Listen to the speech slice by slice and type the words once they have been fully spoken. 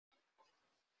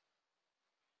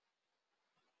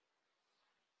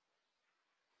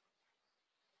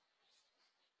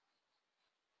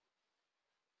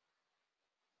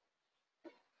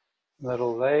a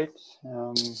little late.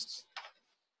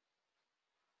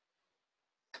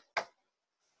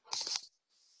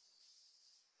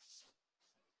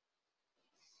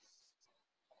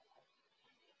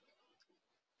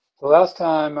 The last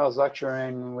time I was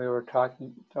lecturing, I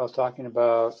was talking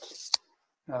about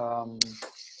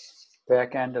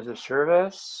back end as a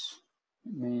service.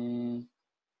 Let me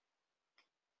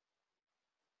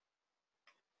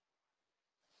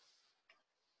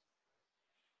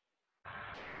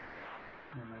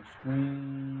on my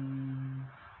screen.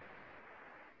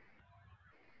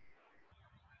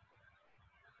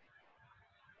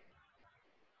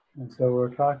 And so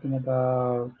we're talking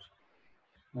about,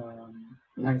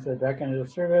 like I said, back end as a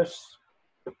service.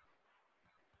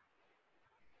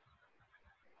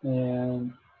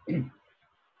 And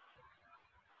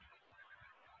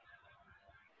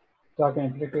talking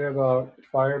in particular about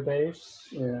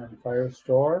Firebase and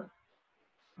Firestore.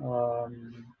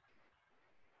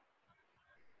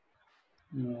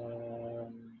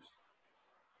 And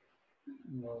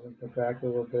we'll go back a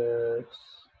little bit.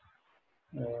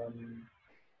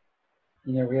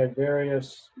 We had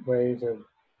various ways of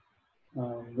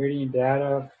reading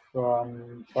data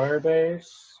from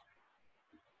Firebase,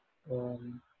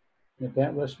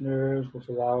 event listeners, which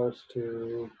allow us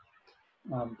to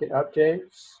get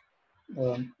updates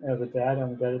as the data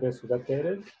on the database is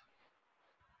updated.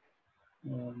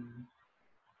 And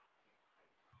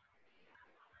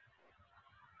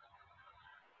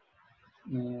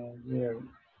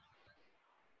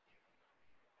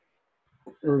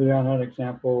early on an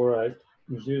example where I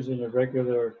was using a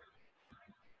regular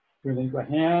reading by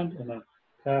hand and then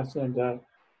pass in that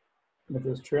with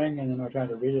a string, and then we're trying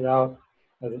to read it out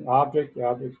as an object. The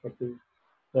object expected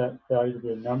that value to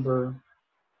be a number.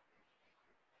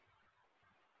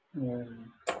 And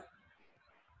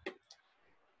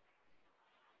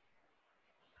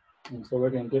so we're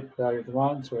going to get values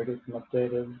once, so I get them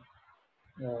updated.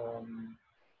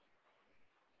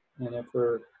 And if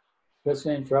we're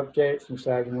listening for updates and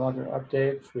decide we no longer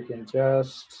updates, we can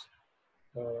just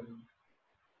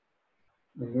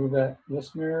remove that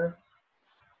listener.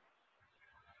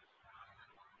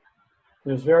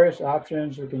 There's various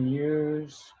options we can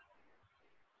use.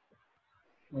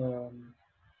 So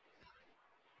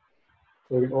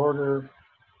we can order,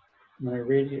 when we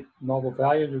read multiple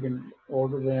values, we can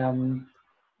order them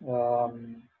a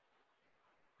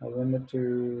limit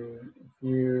to a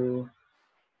few.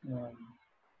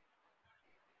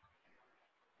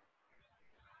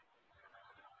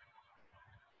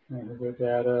 The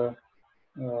data.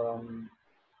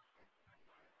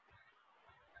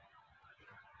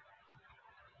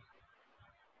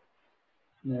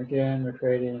 Again, we're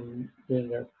getting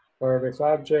the Firebase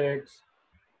objects,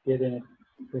 getting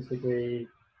basically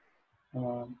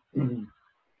in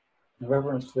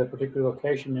reference to the particular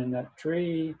location in that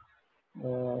tree.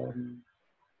 And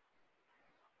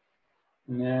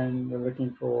then we're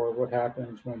looking for what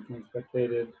happens when things get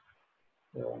updated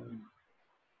and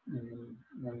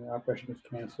when the operation is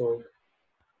canceled.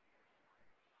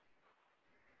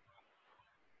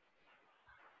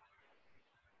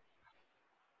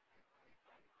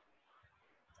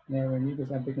 And we need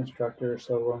this empty constructor,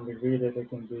 so when we read it, it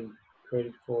can be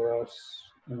created for us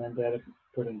and then data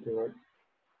put into it.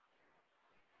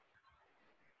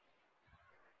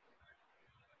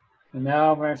 And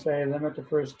now when I say limit the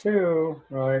first two,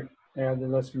 right, add the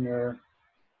listener,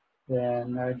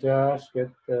 then I just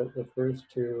get the first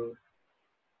two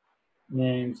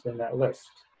names in that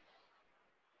list.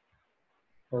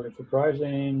 Sort of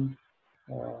surprising.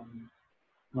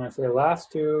 When I say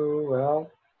last two, well,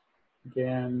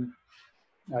 again,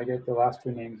 I get the last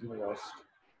two names in the list.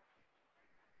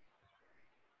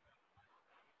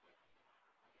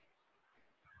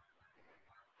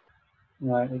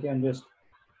 Right, again, just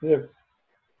if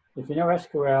you know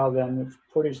SQL, then it's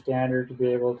pretty standard to be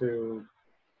able to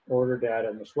order data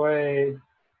in this way.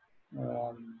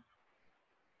 All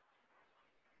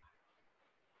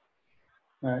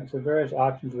right, so various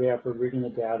options we have for reading the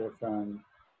data from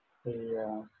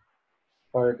the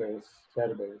Firebase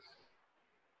database.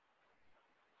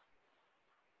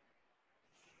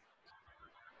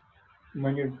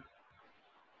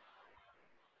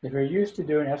 If you're used to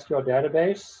doing SQL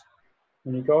database,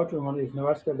 when you go to one of these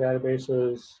NoSQL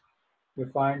databases, you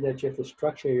find that you have to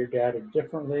structure your data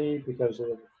differently because of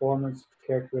the performance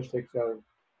characteristics of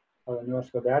a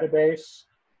NoSQL database.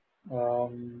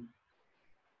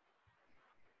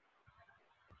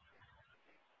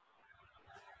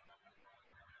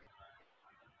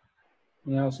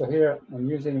 So here I'm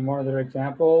using one of their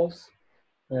examples.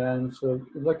 And so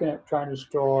looking at trying to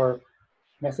store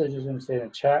messages in, say, a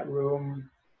chat room.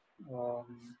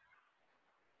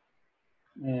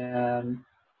 and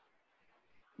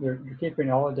you're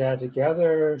keeping all the data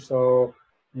together. So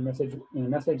in the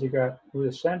message you got who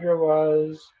the sender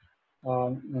was,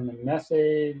 in the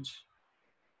message,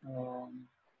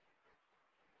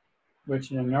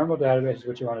 which in a normal database is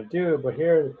what you want to do. But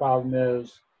here the problem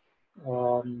is,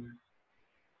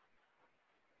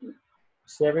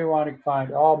 say we want to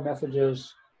find all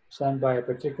messages sent by a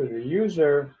particular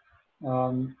user.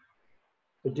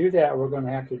 To do that, we're going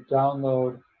to have to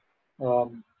download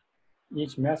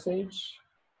each message,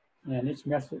 and each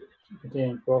message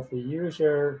contains both the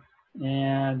user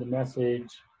and the message.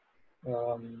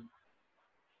 And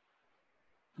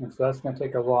so that's going to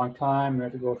take a long time. We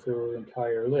have to go through the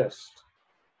entire list.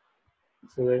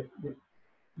 So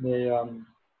they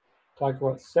talk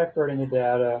about separating the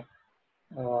data.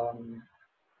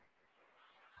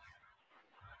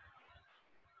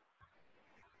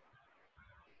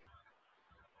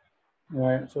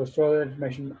 Right, so store the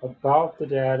information about the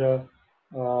data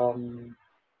in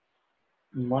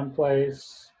one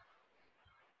place,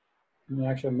 and the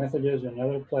actual messages in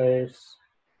another place,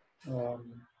 and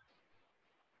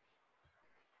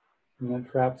then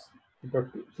perhaps the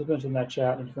participants in that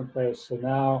chat in a different place. So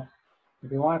now,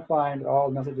 if you want to find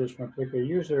all messages from a particular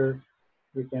user,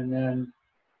 we can then,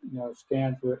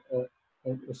 scan through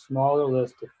a smaller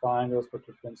list to find those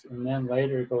participants, and then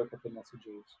later go look at the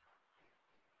messages.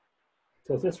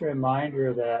 So it's just a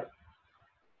reminder that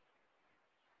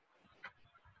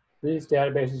these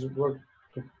databases work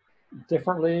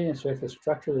differently, and so you have to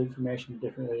structure the information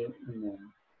differently in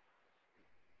them.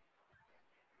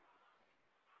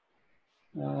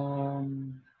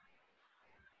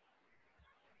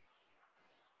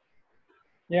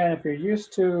 Yeah, and if you're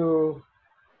used to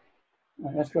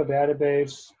an SQL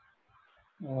database,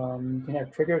 you can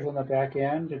have triggers on the back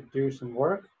end to do some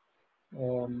work.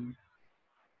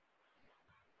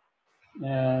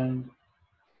 And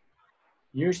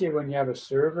usually when you have a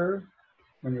server,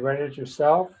 when you write it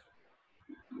yourself,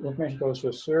 the information goes to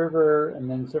a server, and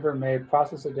then the server may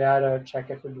process the data, check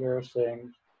it for various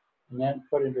things, and then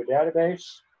put it into a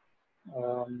database.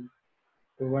 But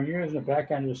when you're using the back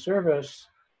end of the service,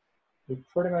 you're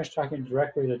pretty much talking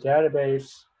directly to the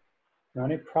database.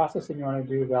 Any processing you want to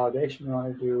do, validation you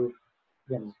want to do,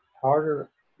 again,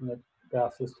 harder in the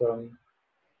BaaS system.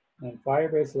 And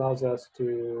Firebase allows us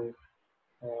to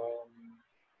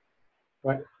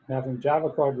having Java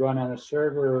code run on a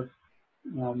server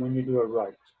when you do a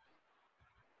write.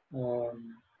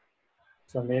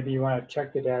 So maybe you want to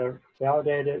check the data,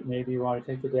 validate it. Maybe you want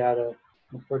to take the data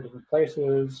and put it in different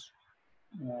places.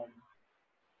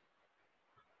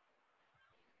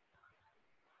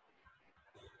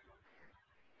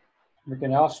 We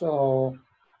can also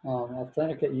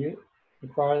authenticate,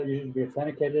 require that users be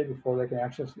authenticated before they can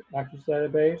access the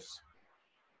database.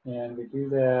 And we do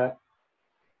that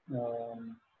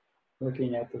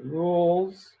looking at the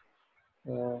rules.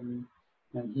 And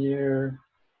here,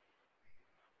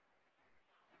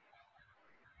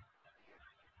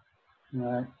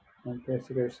 I'm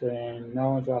basically saying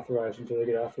no one's authorized until they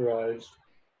get authorized.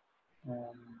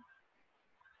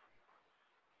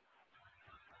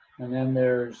 And then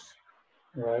there's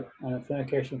an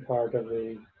authentication part of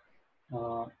the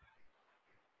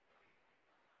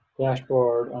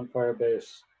dashboard on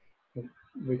Firebase.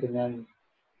 We can then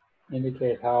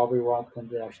indicate how we want them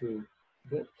to actually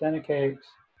authenticate.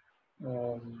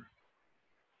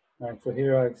 Right, so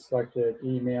here I've selected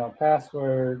email and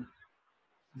password.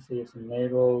 You see it's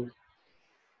enabled.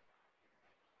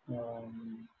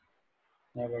 And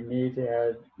we need to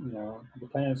add,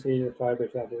 dependency to the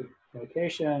Firebase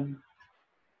authentication.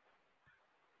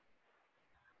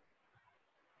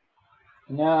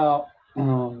 And now,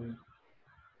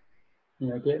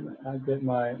 I get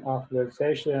my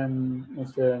authorization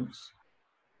instance,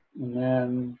 and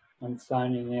then I'm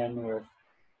signing in with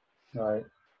my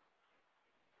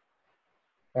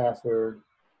password,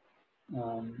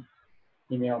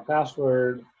 email and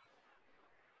password,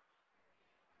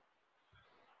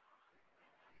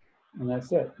 and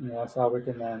that's it. That's how we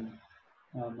can then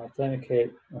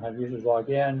authenticate or have users log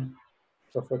in.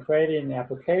 So for creating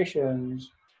applications,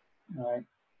 right,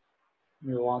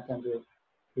 we don't want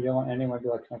anyone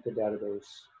to connect the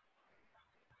database.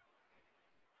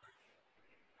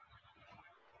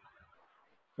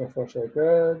 So far so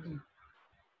good.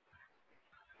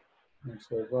 And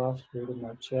so last, where did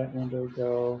my chat window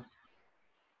go?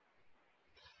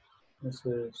 This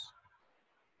is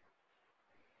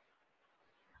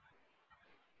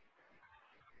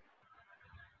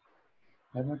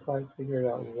I haven't quite figured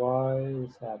out why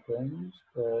this happens,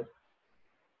 but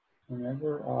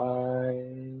whenever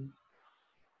I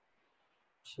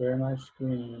share my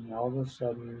screen, all of a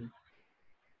sudden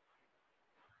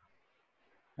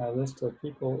a list of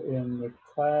people in the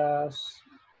class,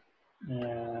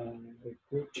 and the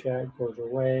group chat goes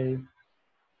away.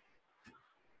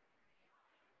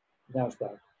 Now it's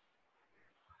back.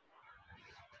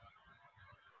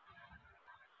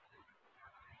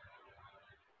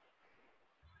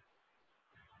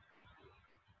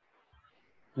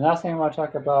 The last thing I want to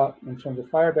talk about in terms of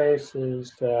Firebase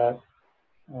is that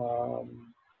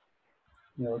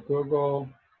Google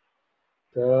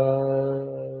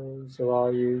does allow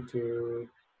you to,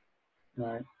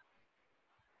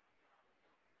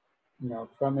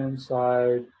 from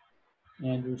inside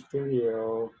Andrew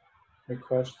Studio,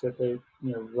 request that they,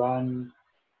 run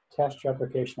test your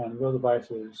application on real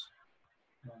devices.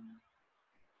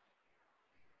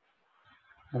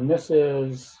 And this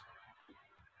is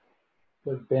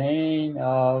the bane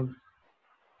of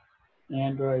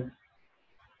Android,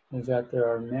 is that there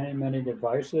are many, many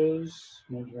devices,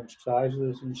 many different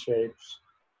sizes and shapes.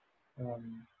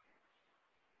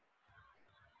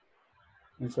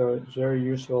 And so it's very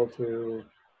useful to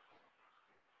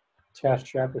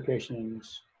test your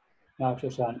applications, not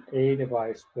just on a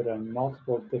device, but on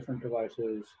multiple different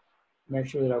devices. Make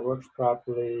sure that it works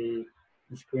properly,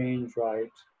 the screen's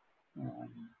right.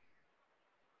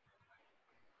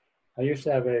 I used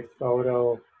to have a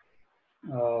photo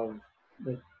of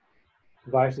the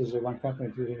devices that one company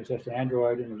was using. It's just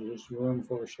Android, and it was just room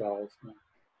full of shells.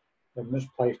 I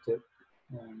misplaced it.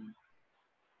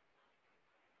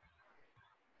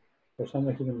 So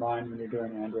something to keep in mind when you're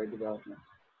doing Android development.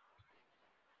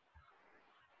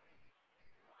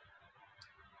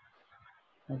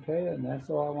 Okay, and that's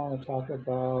all I want to talk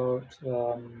about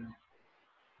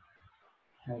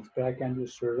as back-end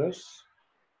service.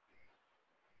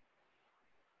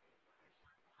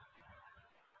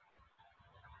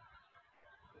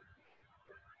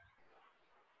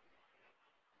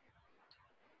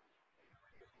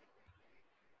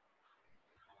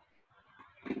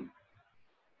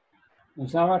 And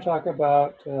so I want to talk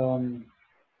about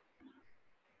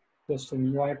just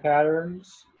some UI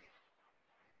patterns.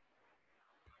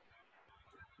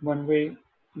 When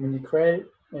you create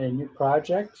a new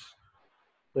project,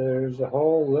 there's a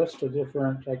whole list of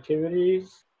different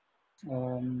activities.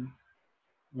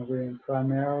 We're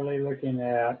primarily looking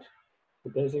at the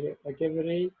basic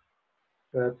activity,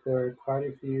 but there are quite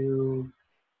a few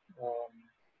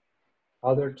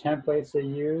other templates they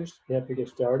use to help you get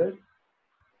started.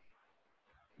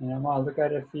 And I want to look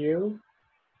at a few.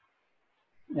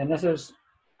 And this is,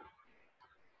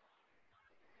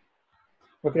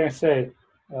 what can I say?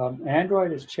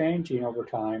 Android is changing over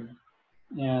time,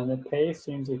 and the pace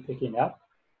seems to be picking up.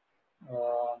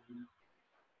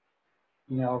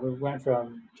 We went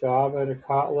from Java to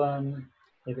Kotlin.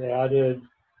 They've added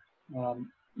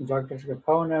architecture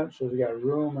components, so we got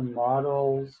room and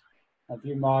models,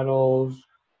 view models.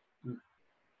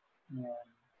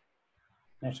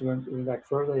 Actually, we went back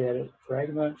further, they added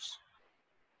fragments.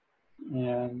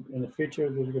 And in the future,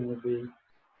 there's going to be,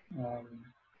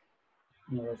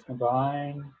 let's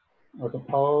combine or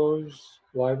compose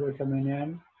library coming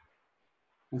in.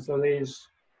 And so these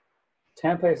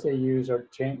templates they use are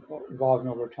evolving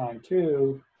over time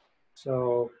too.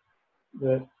 So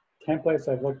the templates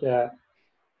I've looked at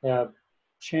have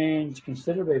changed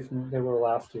considerably from what they were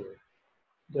last year.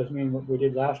 Doesn't mean what we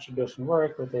did last year doesn't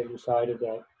work, but they've decided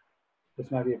that this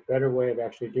might be a better way of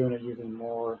actually doing it using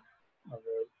more of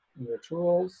their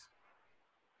tools.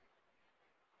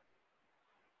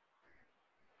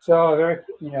 So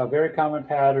a very common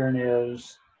pattern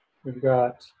is we've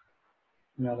got,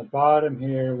 the bottom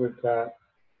here, we've got,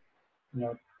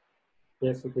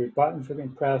 basically buttons we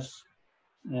can press,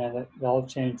 and that'll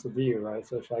change the view, right?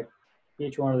 So it's like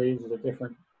each one of these is a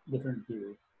different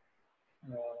view.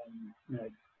 And I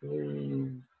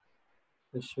believe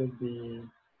this should be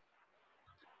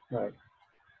right.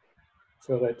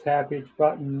 So if I tap each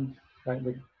button, right,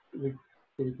 we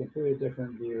get a completely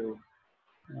different view.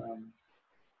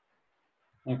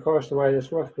 And of course, the way this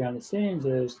works behind the scenes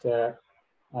is that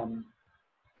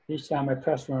each time I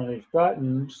press one of these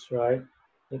buttons, right,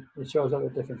 it shows up a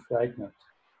different fragment.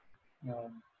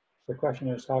 The question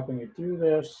is, how can we do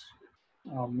this?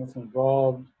 What's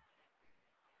involved?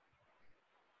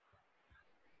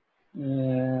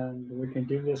 And we can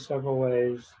do this several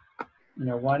ways.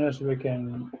 One is we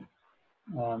can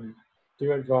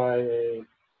do it by a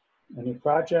new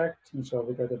project. And so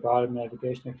we got the bottom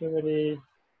navigation activity.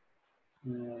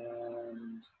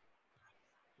 And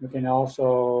we can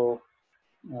also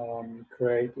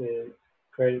create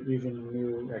it using a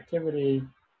new activity.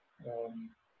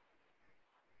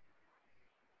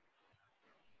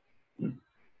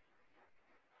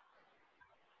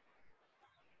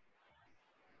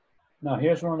 Now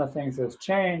here's one of the things that's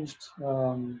changed.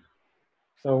 So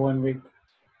when we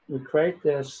create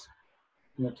this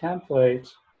in the template,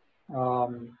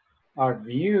 our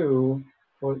view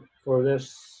for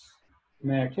this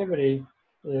command activity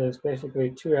is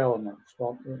basically two elements.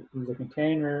 Well, there's a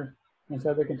container.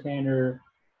 Inside the container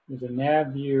is a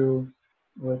nav view,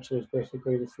 which is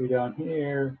basically this view down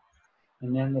here.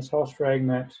 And then this host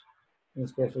fragment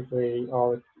is basically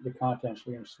all the contents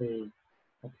you're going to see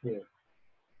up here.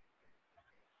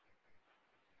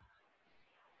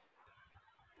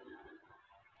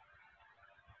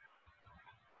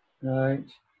 Right.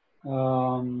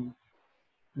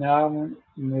 Now, when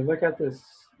we look at this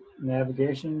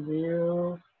navigation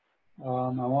view, I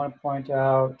want to point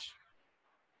out,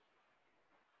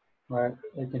 right,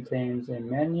 it contains a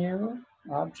menu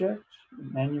object,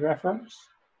 menu reference,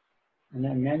 and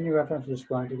that menu reference is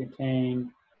going to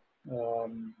contain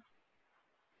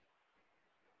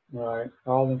right,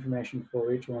 all the information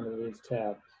for each one of these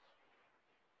tabs.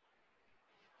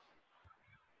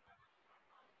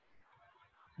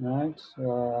 Right.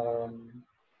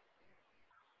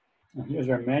 Here's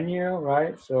our menu,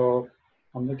 right? So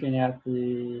I'm looking at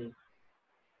the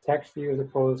text view as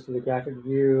opposed to the graphic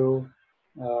view,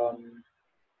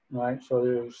 right?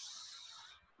 So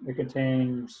it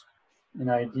contains an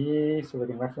ID, so we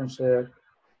can reference it,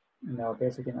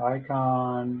 basically an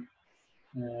icon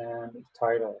and its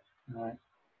title, right?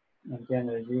 And again,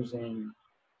 they're using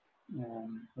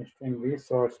a string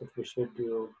resource, which we should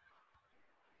do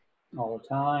all the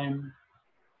time,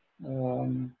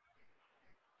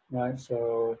 right?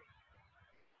 So,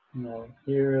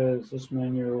 here is this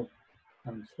menu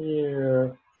comes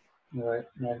here, right?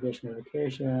 Navigation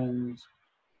notifications,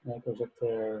 that goes up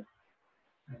there.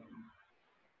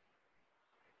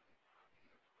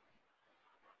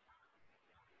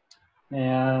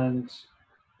 And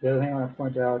the other thing I want to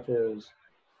point out is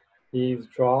these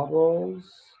drawables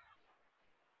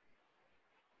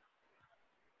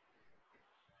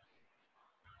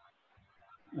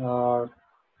are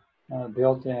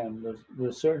built in.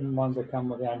 There's certain ones that come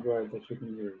with Android that you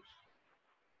can use.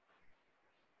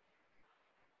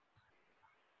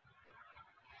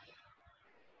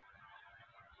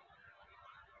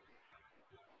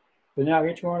 So now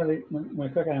each one of the, when we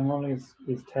click on one of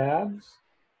these tabs,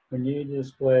 we need to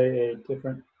display a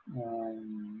different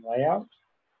layout.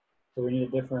 So we need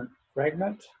a different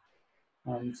fragment.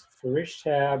 For each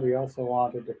tab, we also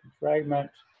want a different fragment.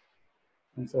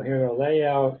 And so here are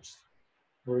layouts.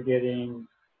 We're getting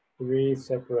 3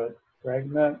 separate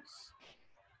fragments,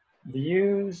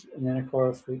 views, and then of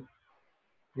course we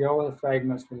go with the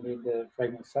fragments. We need the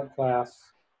fragment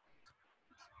subclass.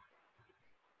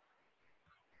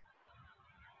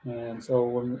 And so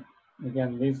when,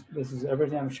 again, this is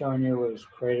everything I'm showing you was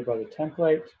created by the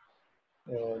template.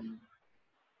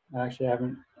 I actually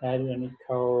haven't added any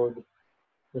code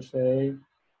per se.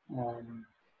 And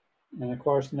of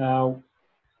course now,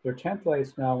 their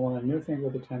templates now, one of the new things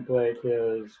with the template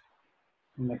is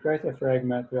when they create the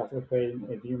fragment, they're also creating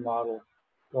a view model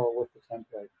to go with the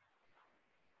template.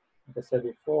 Like I said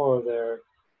before, they're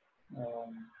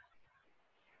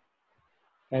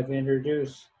as they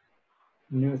introduce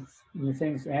new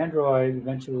things to Android,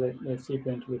 eventually they seep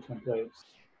into the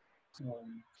templates. So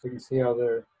you can see how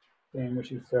they're saying we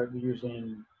should start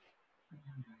using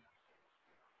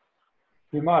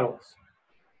view models.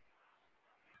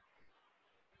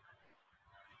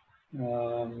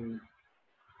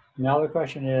 Now the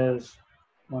question is,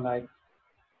 when I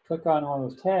click on one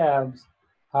of those tabs,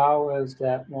 how is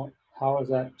that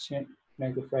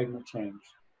make the fragment change?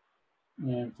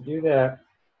 And to do that,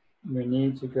 we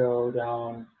need to go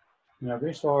down in our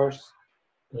resource.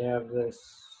 We have this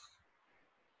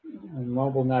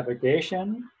mobile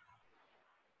navigation.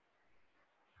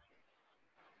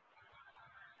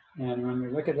 And when we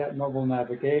look at that mobile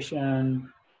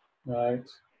navigation, right,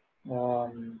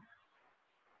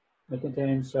 it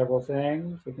contains several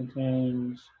things. It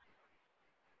contains,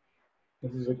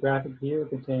 this is a graphic view, it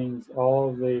contains all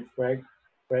of the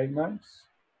fragments.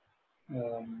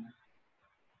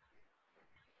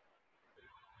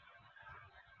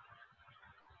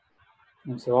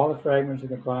 And so all the fragments are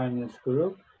combined in this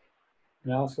group.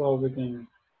 And also we can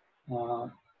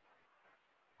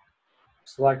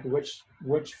select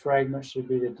which fragment should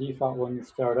be the default when you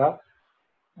start up.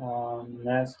 And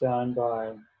that's done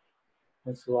by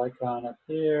this little icon up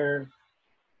here.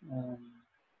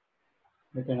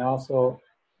 We can also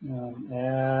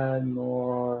add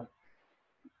more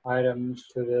items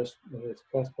to this with this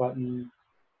plus button.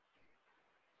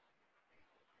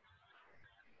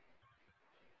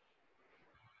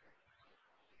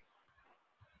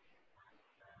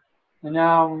 And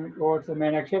now we go to the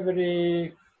main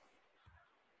activity.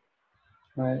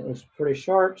 Right, it's pretty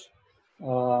short.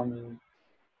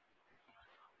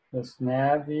 This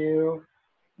nav view,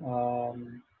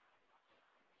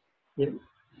 it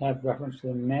has reference to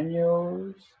the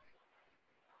menus.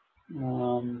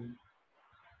 And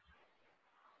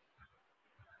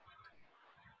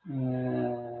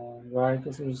right,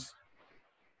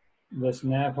 this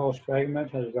nav host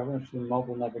fragment has reference to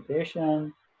mobile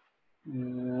navigation.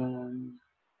 And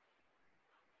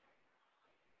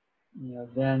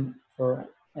then for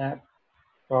app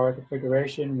bar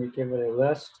configuration, we give it a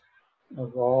list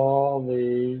of all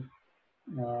the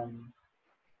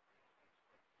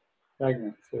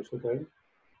fragments, basically.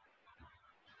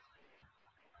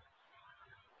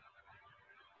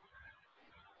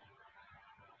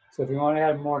 So if you want to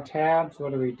add more tabs,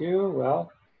 what do we do?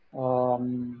 Well,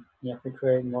 you have to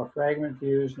create more fragment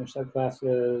views and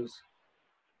subclasses,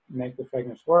 make the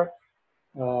fragments work.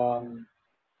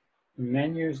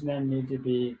 Menus then need to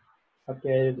be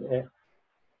updated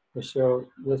to show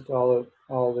list all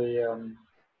the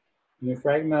new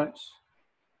fragments.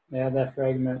 Add that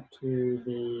fragment to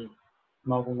the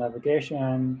mobile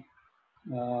navigation,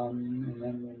 and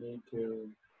then we need to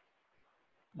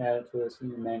add it to this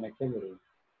in the main activity.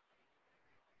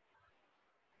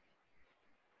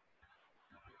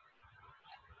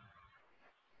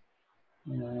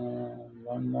 And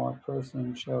one more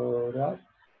person showed up.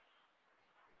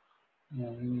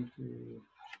 And we need to.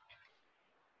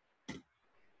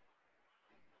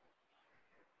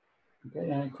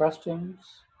 Okay, any questions?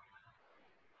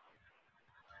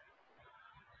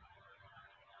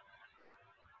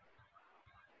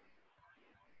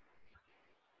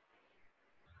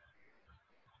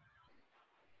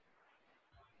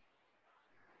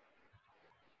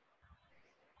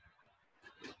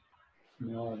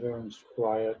 No, everyone's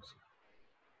quiet.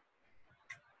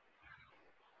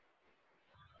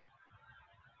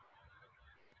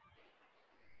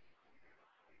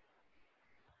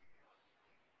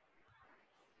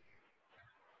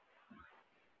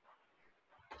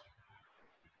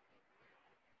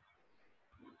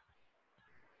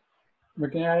 We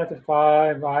can add up to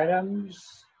 5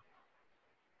 items.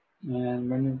 And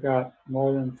when you've got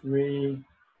more than 3,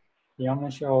 you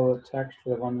only show the text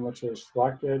for the one which is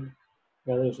selected.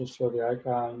 The others just show the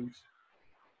icons.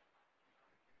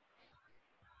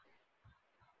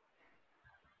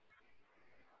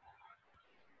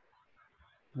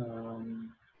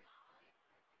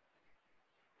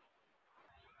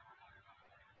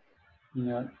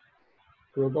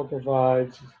 Google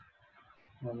provides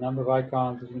a number of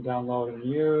icons you can download and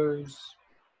use.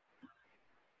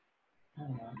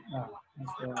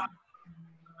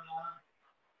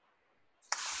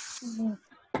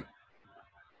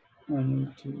 I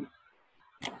need to.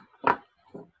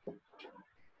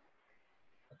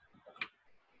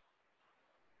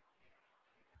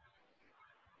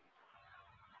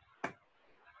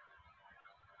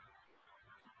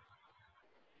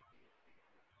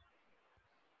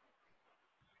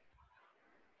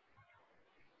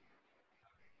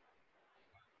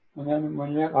 And then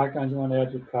when you have icons you want to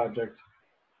add to the project,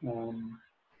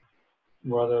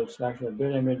 whether it's actually a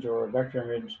bit image or a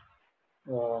vector image,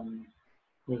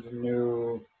 there's a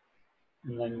new,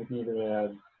 and then you can either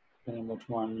add, depending on which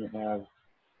one you have.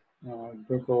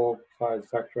 Google provides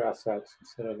vector assets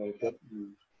instead of a bit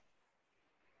image.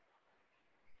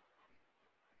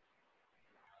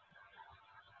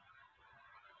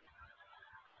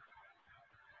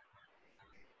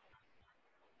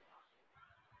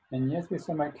 And you have to be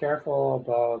somewhat careful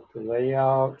about the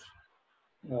layout.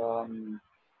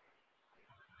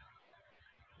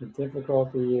 The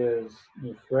difficulty is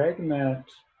the fragment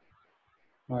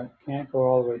can't go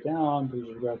all the way down because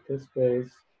you've got this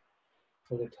space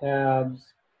for the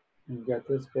tabs, and you've got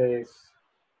this space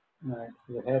for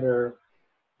the header,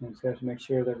 and so you have to make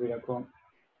sure that we don't go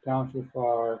down too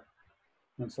far.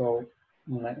 And so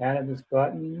when I added this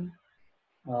button,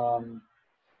 I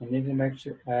need to make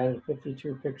sure I added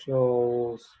 52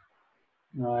 pixels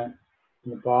in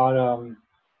the bottom,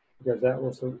 because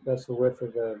that's the width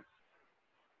of the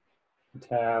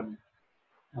tab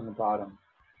on the bottom.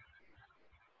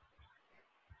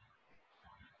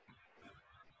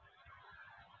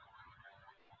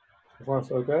 So far,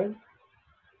 so good.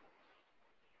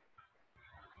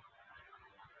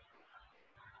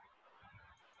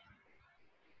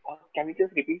 Can we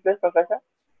just repeat this, Professor?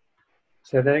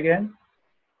 Say that again.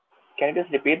 Can you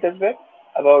just repeat this bit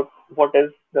about what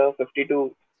is the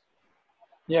 52?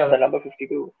 Yeah, the number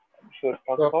 52 should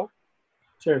talk about.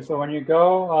 Sure. So when you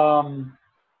go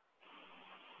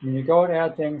to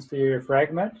add things to your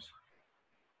fragment,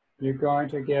 you're going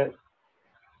to get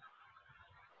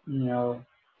that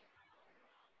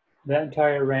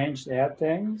entire range to add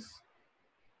things.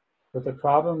 But the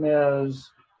problem is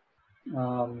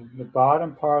the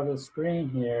bottom part of the screen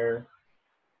here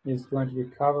is going to be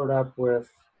covered up with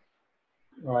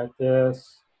like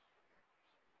this,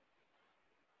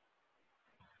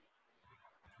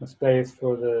 a space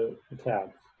for the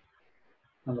tabs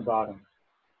on the bottom.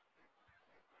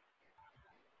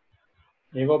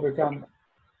 It will become,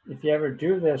 if you ever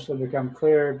do this, it'll become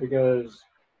clear because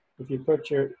if you put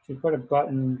a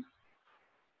button,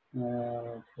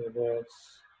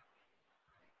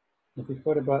 if you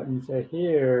put a button, say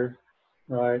here,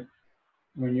 right,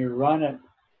 when you run it,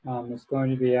 it's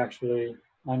going to be actually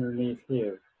underneath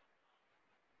here.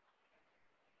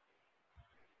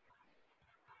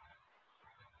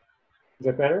 Is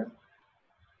that better?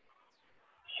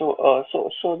 So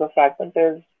the fragment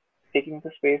is taking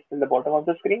the space in the bottom of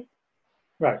the screen?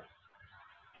 Right.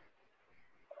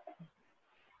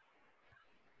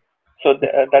 So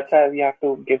that's why we have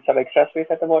to give some extra space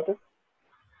at the bottom?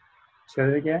 Say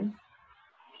it again?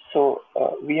 So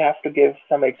we have to give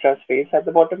some extra space at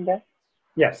the bottom there?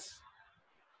 Yes,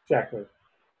 exactly.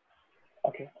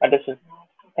 Okay, understood.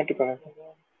 Thank you, Professor.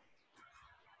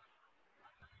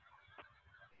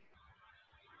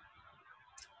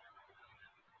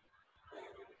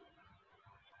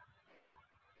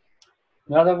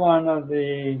 Another one of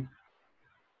the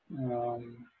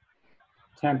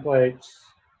templates.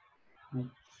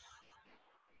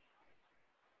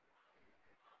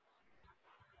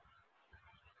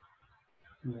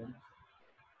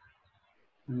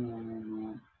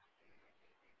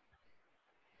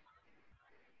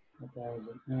 That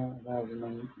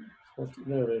was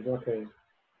there it is. Okay.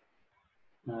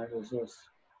 Now it was this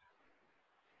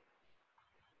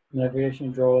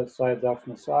navigation drawer that slides off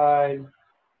from the side.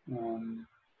 And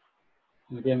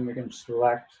again, we can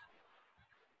select,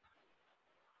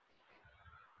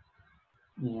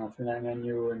 from that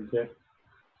menu and get.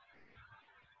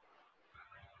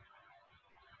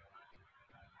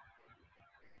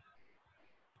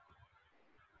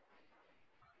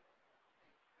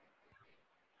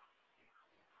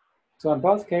 So in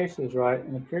both cases, right,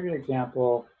 in the previous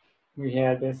example, we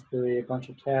had basically a bunch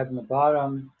of tabs in the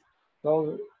bottom.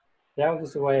 Those, that was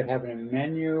just a way of having a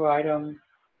menu item,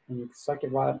 and you select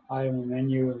an item in the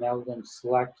menu, and that would then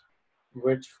select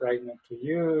which fragment to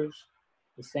use.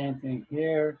 The same thing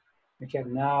here, except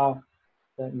now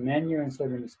that menu, instead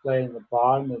of being displayed in the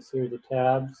bottom of the series of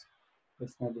tabs,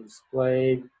 it's going to be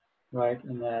displayed right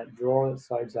in that drawer that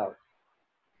slides out.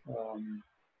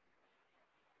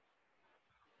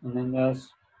 And then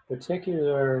this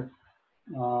particular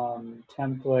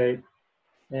template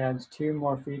adds two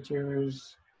more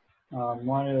features.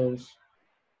 One is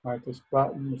this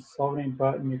button, this floating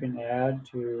button you can add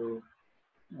to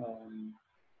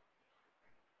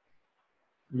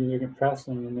you can press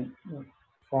and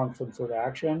perform some sort of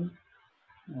action.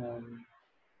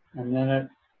 And then it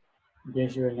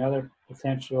gives you another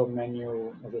potential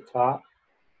menu at the top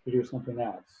to do something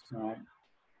else, right?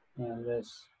 And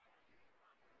this,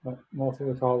 what most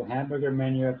people call the hamburger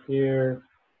menu up here,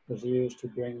 is used to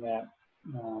bring that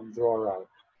drawer out.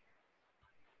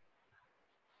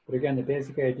 But again, the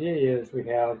basic idea is we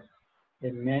have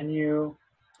a menu,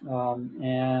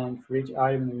 and for each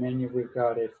item in the menu, we've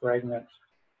got a fragment.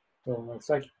 So when we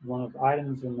select one of the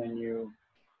items in the menu,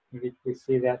 we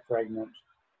see that fragment.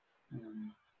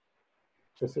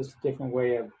 So it's just a different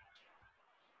way of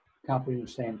accomplishing the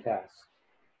same task.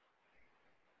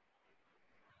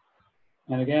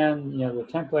 And again, the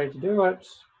template to do it,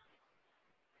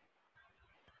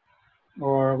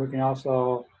 or we can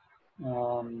also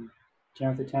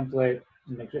generate the template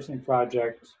in the existing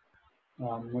project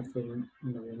with the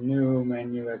new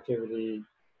menu activity,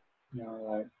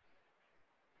 like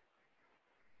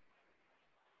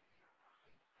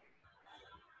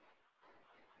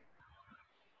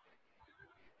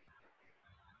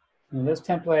this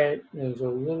template is a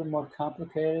little more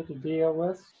complicated to deal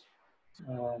with.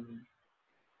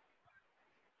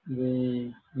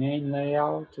 The main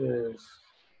layout is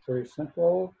very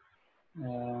simple.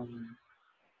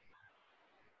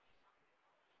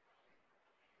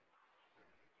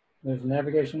 There's a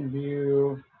navigation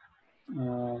view,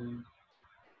 and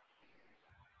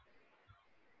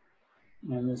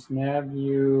this nav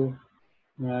view,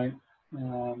 right?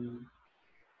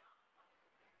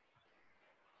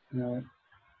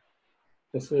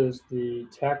 This is the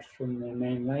text from the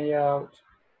main layout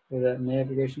for that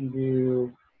navigation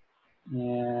view,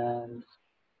 and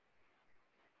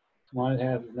one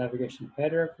has the navigation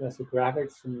header. That's the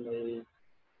graphics from the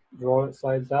drawer that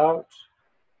slides out,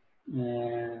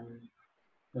 and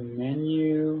the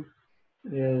menu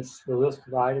is the list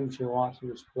of items you want to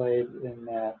display in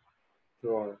that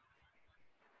drawer.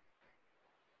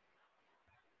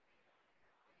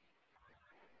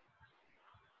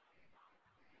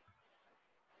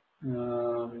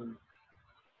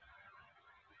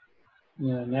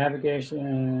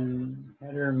 Navigation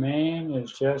header main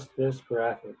is just this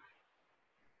graphic.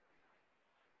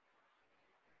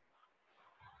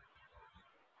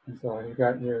 And so you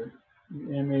got your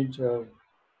image of,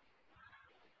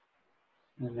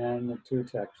 and then the two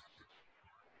texts.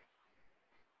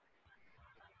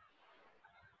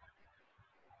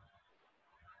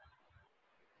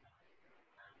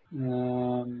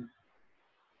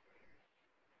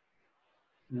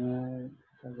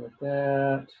 Talk about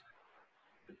that.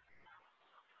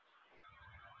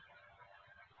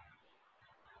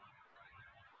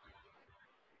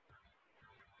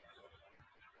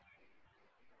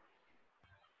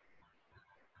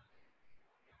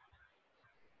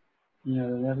 The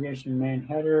navigation main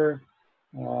header,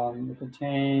 it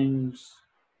contains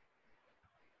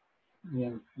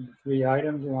three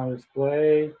items you want to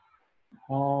display: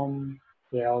 home,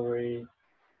 gallery,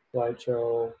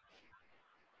 slideshow,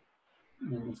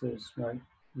 and this is right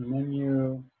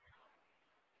menu.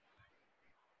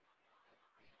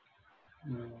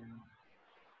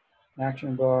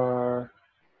 Action bar,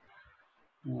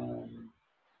 and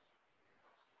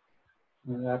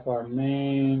app bar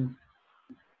main.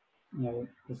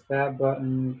 This tab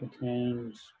button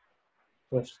contains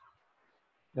just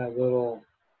that little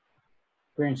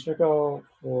green circle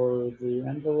for the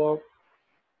envelope.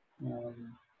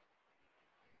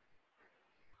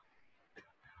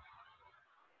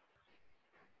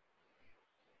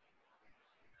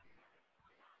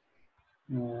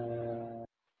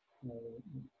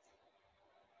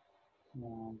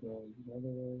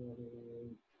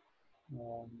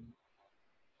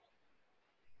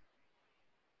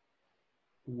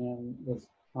 And then this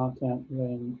content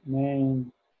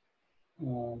main,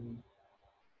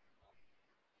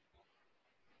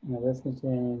 this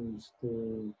contains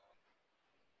the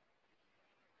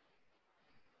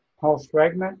host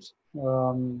fragment,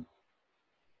 and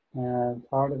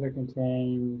part of it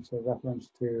contains a reference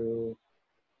to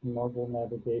mobile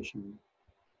navigation.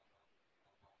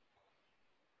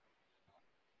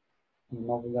 And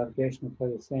mobile navigation will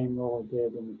play the same role it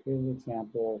did in the previous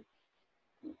example,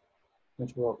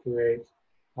 which will create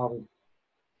how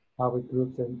we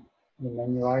group the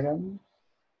menu items.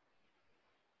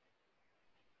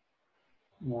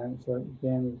 Right, so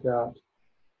again, we've got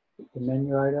the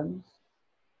menu items.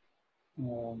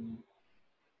 And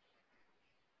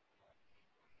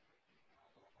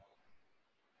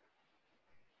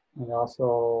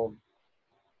also,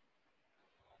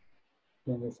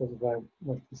 again, this is about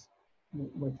which is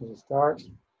a start.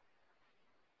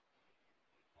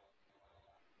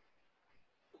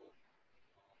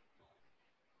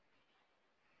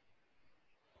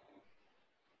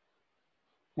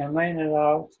 And laying it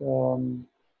out,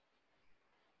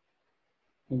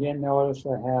 again, notice I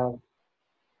have,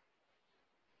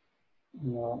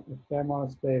 a fair amount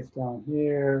of space down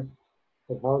here,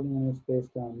 but holding any space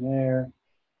down there.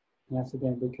 And that's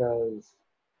again because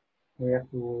we have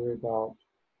to worry about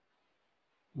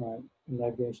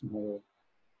navigation header.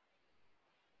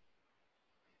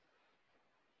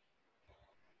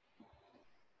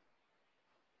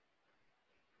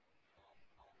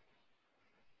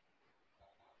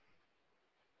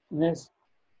 And this,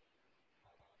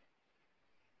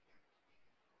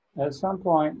 at some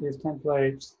point, these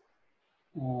templates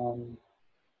are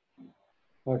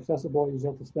accessible. You just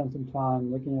have to spend some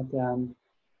time looking at them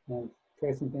and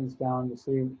tracing things down to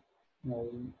see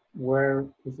where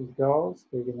pieces go,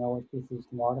 so you can know which pieces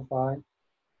to modify.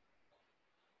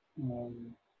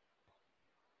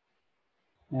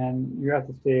 And you're at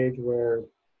the stage where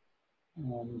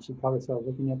you should probably start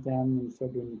looking at them and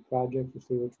start doing projects to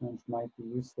see which ones might be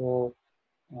useful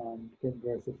to get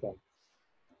various effects.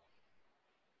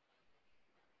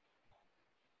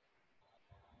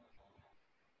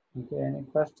 Okay, any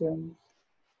questions?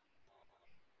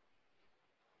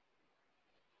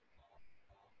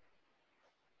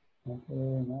 Okay,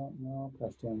 no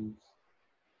questions.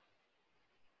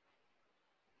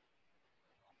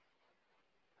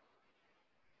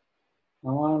 I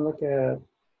want to look at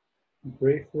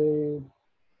briefly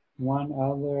one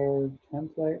other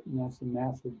template, and that's the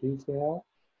master detail.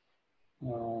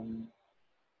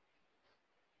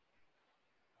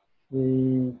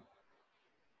 The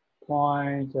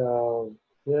point of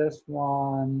this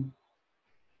one,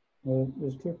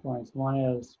 there's 2 points. One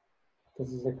is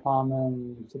this is a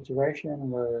common situation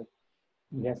where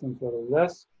you have some sort of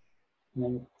list, and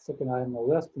then you click an item on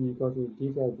the list, and you go to a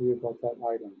detailed view about that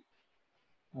item.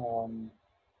 The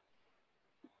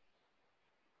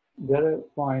other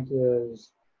point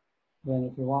is then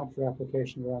if you want your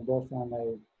application to run both on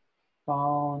a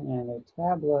phone and a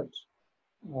tablet,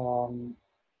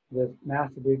 the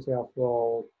master detail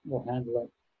flow will handle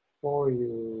it for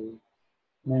you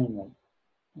mainly.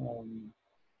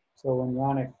 So when you're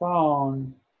on a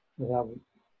phone, you have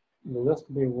the list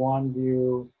to be one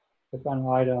view, click on an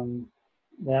item,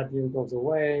 that view goes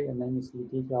away, and then you see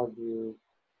the detailed view,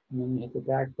 and then you hit the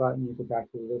back button, you go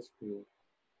back to the list view.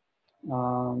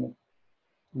 On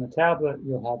the tablet,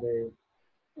 you'll have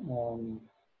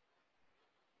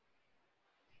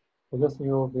the list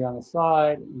view will be on the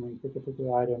side, and when you pick a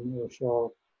particular item, it will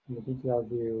show in the detailed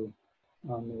view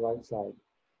on the right side.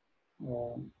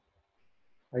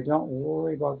 I don't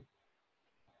worry about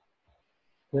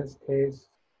this case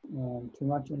too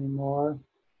much anymore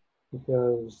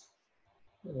because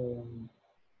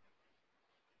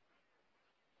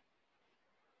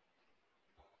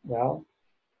well,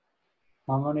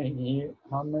 how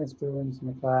many students in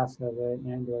the class have an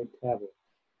Android tablet?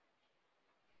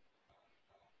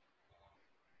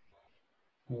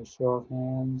 A show of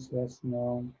hands, yes,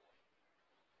 no.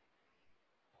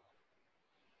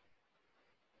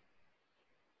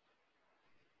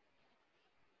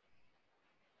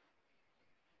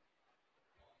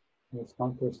 There's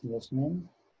one person listening.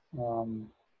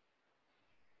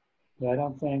 Yeah, I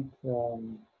don't think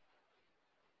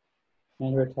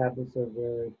Android tablets are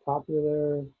very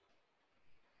popular.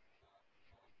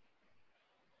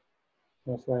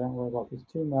 That's why I don't worry about this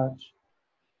too much.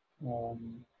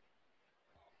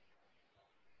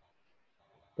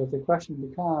 But the question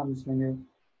becomes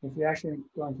if you're actually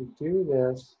going to do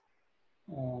this,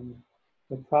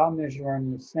 the problem is you're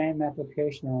in the same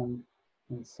application,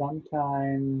 and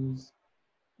sometimes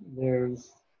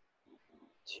there's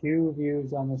two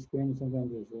views on the screen,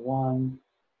 sometimes there's one,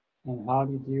 and how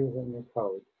do you deal with it in your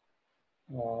code?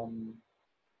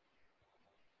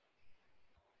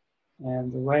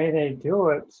 And the way they do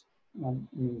it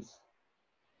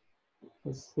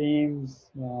it seems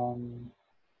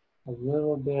a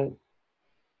little bit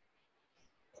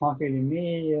clunky to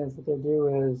me. Is what they do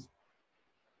is,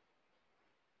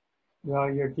 well,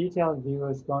 your detailed view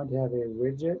is going to have a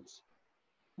widget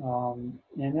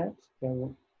in it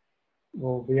that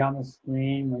will be on the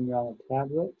screen when you're on the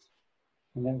tablet,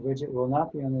 and that widget will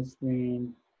not be on the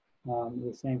screen at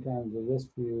the same time as the list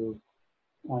view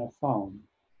on a phone.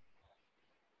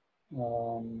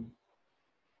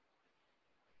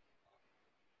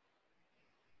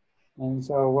 And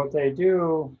so what they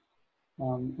do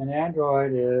in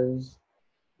Android is,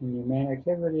 in your main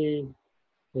activity,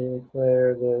 they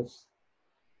declare this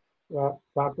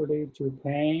property to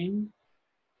pane,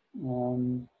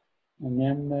 and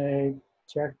then they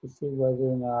check to see whether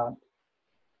or not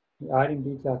the item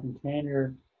detail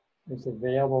container is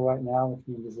available right now, which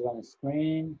means it's on the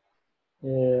screen.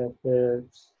 If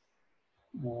it's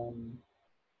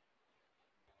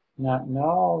not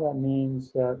null, that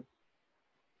means that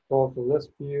both the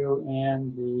list view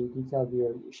and the detailed view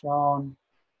are shown.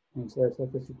 And so if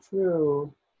this is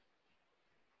true,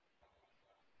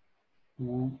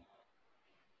 and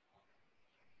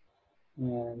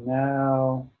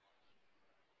now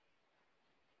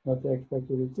what they expect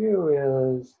you to do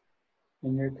is,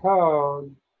 in your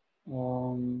code,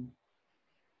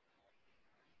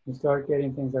 you start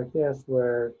getting things like this,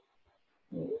 where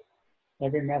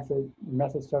every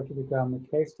methods start to become a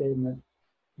case statement.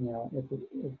 If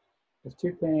it's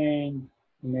to pane,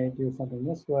 you may do something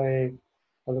this way,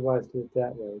 otherwise do it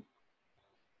that way.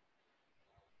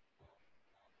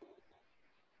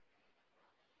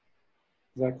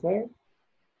 Is that clear?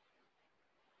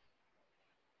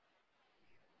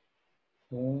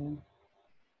 Okay.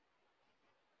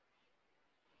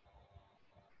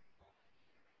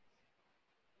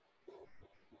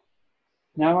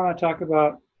 Now I want to talk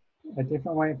about a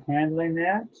different way of handling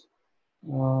that.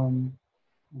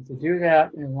 And to do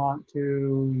that, I want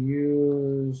to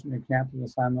use an example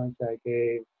assignment that I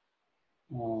gave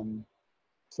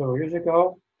several years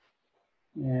ago.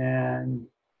 And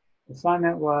the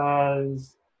assignment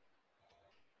was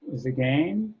a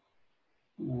game.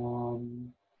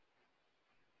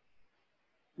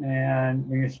 And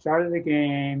when you started the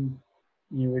game,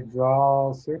 you would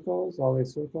draw circles, all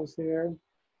these circles here.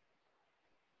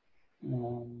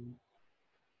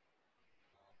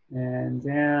 And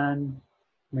then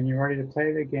when you're ready to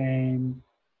play the game,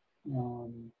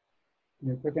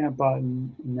 you're clicking a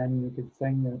button, and then you could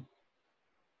playing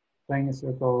the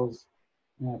circles.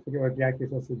 And I forget what exactly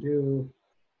you're supposed to do,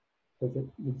 because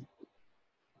it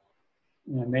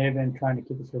may have been trying to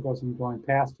keep the circles from going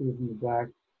past you from the black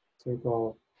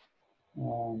circle.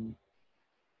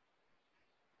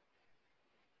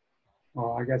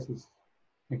 well, I guess it's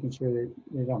making sure that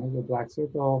they don't hit the black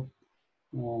circle.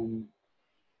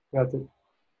 But the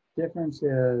difference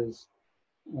is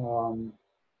when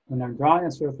I'm drawing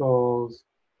the circles,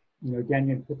 again,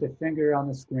 you put the finger on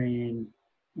the screen,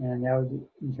 and that would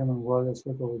determine where the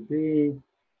circle would be.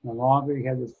 And the longer you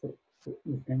have this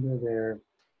your finger there,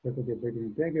 the circle get bigger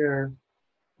and bigger.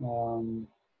 And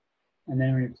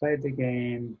then when you played the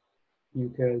game, you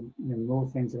could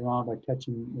move things around by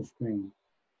touching the screen.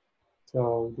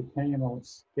 So depending on what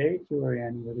state you are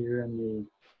in, whether you're in the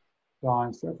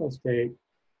drawing circle state,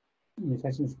 you're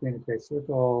touching the screen to create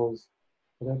circles.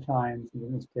 Other times, in a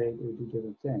different state, it would do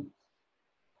different things.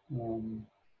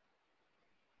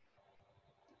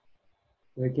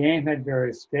 The game had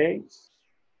various states.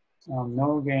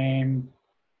 No game,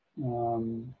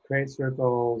 create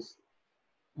circles,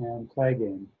 and play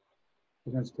game,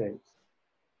 different states.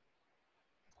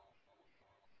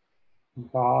 And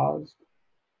pause.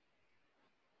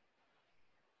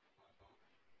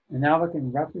 And now we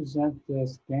can represent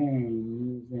this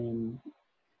game using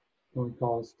what we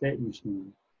call a state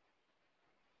machine.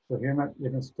 So here are my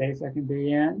different states I can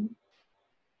be in.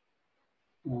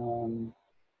 And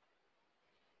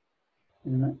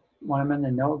when I'm in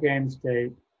the no game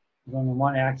state, there's only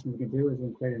one action we can do is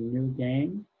we create a new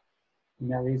game. And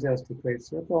that leads us to create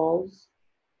circles.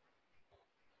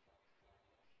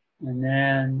 And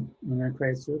then when I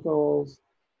create circles,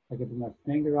 I can put my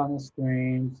finger on the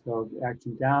screen. So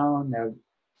action down, that would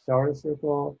start a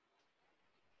circle.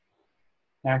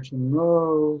 Action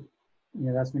move,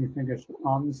 that's when your finger's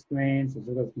on the screen. So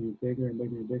circles can be bigger and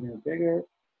bigger and bigger and bigger.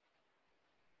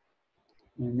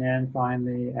 And then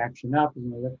finally, action up is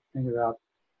when you lift the finger up.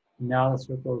 And now the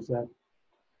circle is at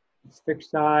its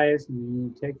fixed size, and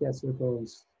you take that circle and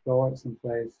store it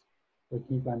someplace, or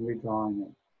keep on redrawing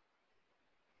it.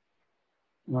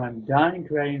 When I'm done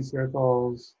creating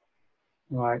circles,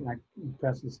 right, I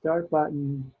press the start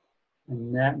button,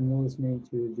 and that moves me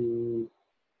to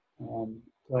the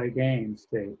play game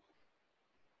state.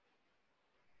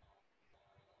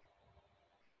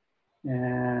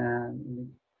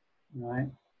 And, right,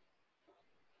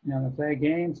 now in the play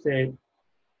game state,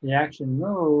 the action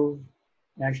move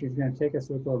actually is going to take a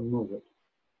circle and move it.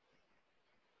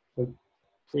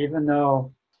 So even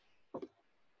though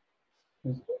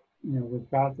we've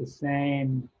got the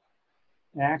same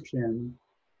action,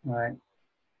 right,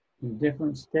 in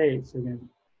different states,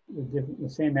 the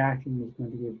same action is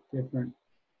going to give different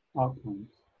outcomes,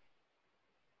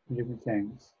 different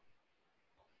things,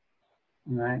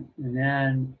 right? And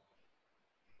then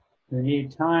we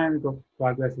need time to go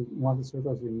progress. We want the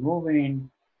circles to be moving,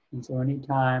 and so we need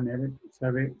time. Every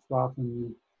so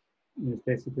often, it's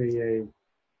basically a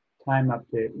time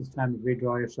update. It's time to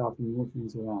redraw yourself and move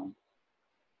things around.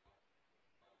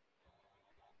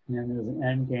 And then there's an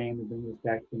end game that brings us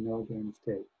back to the no game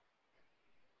state.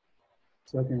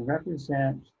 So it can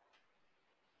represent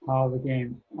how the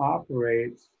game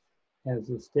operates as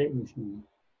a state machine.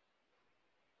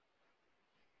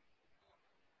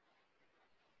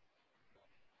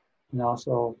 And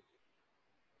also,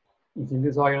 if you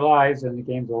lose all your lives, then the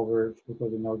game's over, to go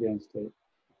to no game state.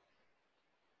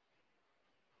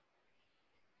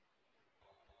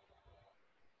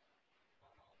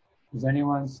 Has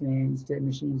anyone seen state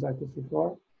machines like this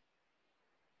before?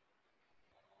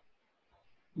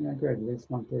 Yeah, good, at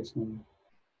least one person.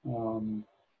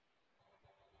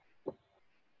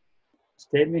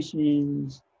 State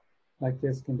machines like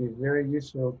this can be a very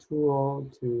useful tool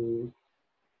to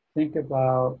think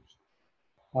about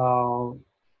how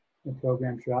the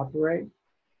program should operate.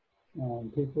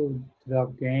 People who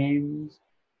develop games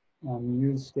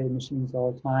use state machines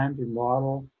all the time to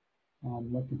model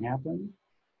what can happen.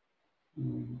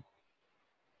 And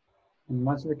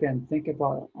once we can think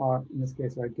about in this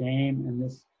case, our game and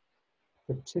this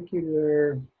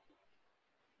particular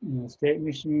state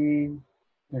machine,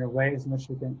 there are ways in which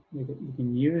we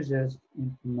can use this to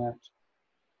implement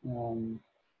the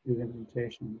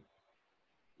implementation.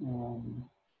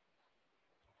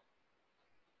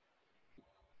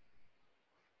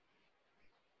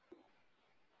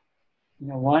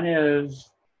 One is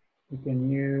we can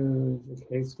use a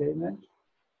case statement,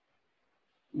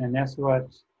 and that's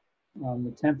what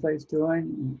the template's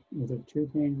doing with a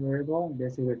two-pane variable.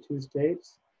 Basically, there are two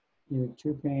states, either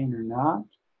two-pane or not,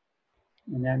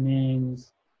 and that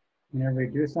means whenever we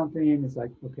do something, it's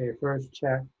like, okay, first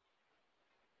check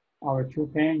our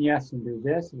two-pane, yes, and do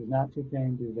this. If it's not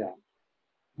two-pane, do that.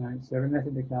 All right, so every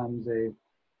method becomes a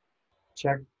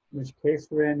check which case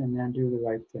we're in and then do the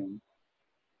right thing.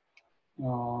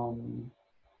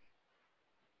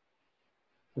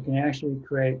 We can actually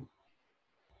create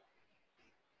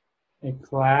a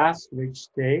class for each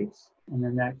state, and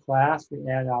then that class we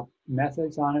add up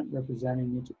methods on it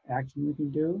representing each action you can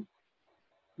do.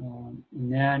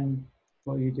 And then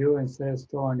what you do, instead of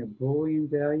storing a Boolean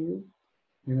value,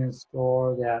 you're going to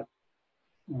store that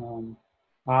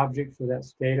object for that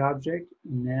state object,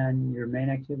 and then your main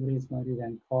activity is going to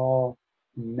then call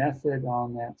the method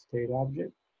on that state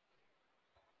object.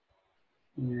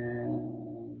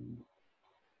 And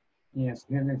yes,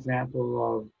 here's an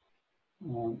example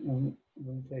of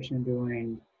implementation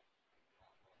doing,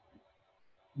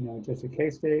 just a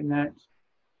case statement.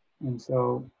 And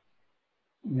so,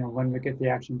 when we get the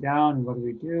action down, what do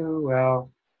we do?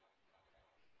 Well,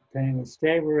 depending on the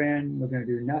state we're in, we're going to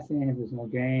do nothing if there's no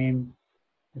game.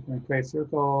 If we're going to create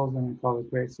circles, I'm going to call the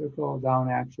create circle down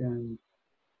action.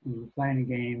 If we're playing a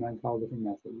game, I call a different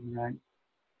method, right?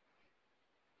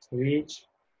 So each,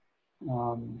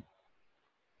 a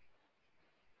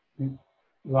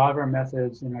lot of our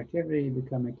methods in activity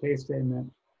become a case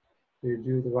statement to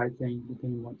do the right thing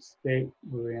depending on what state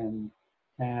we're in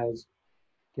as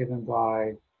given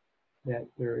by that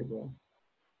variable.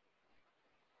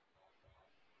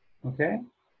 Okay?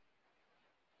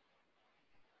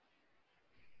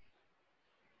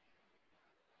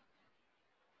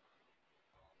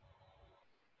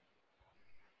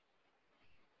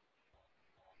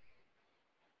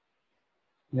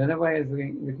 The other way is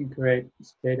we can create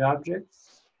state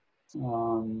objects.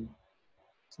 So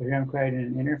here I'm creating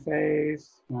an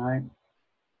interface, right?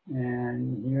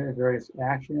 And here are the various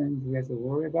actions we have to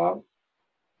worry about.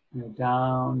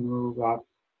 Down, move, up,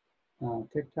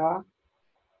 tick-tock.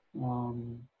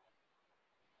 And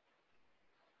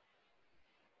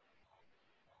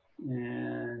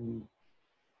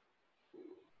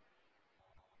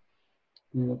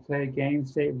play game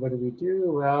state, what do we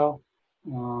do? Well,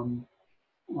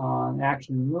 on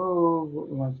action move, what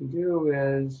we want to do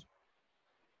is,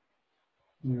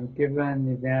 given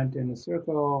the event in the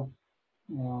circle,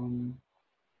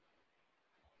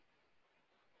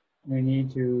 we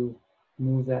need to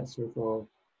move that circle.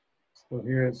 So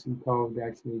here is some code to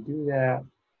actually do that.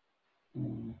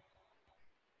 And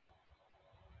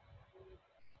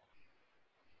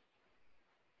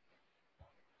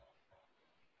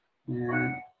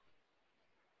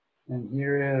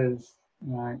here is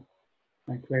my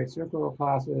create circle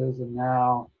classes, and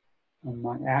now on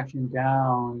my action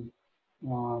down,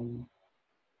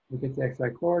 we get the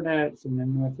XY coordinates, and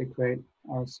then we have to create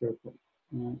our circle.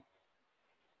 Right?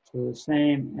 So the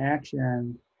same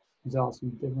action results in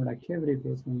different activity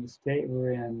based on the state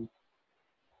we're in.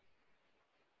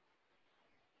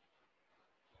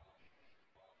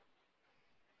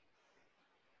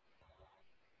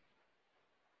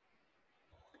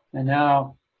 And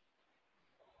now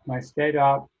my state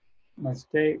is an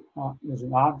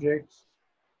object.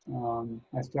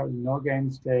 I start with no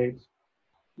game state.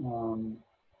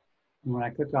 When I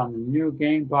click on the new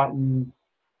game button,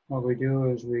 what we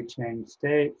do is we change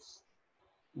states.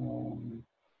 When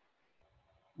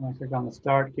I click on the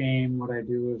start game, what I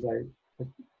do is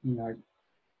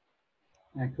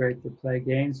I create the play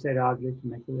game state object to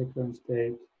make it the current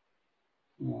state.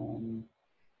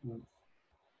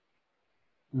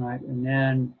 Right, and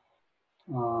then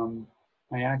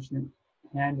my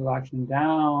handle action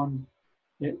down,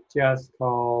 it just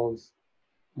calls,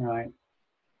 right,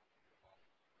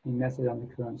 the method on the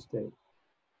current state.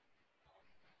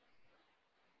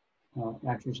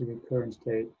 Actually, it should be current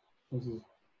state. It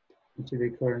should be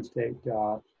current state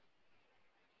dot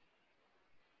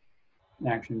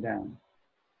action down.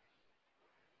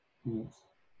 Yes.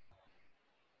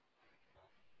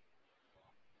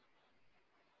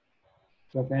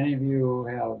 So if any of you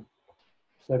have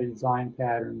studied design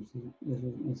patterns, this is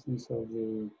an instance of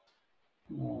the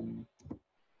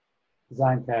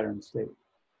design pattern state,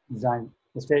 the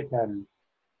state pattern.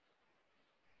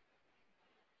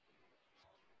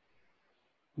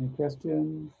 Any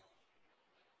questions?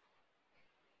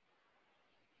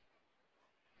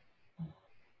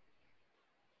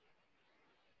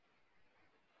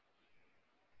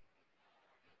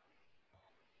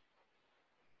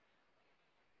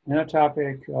 Another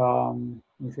topic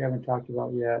which we haven't talked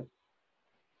about yet.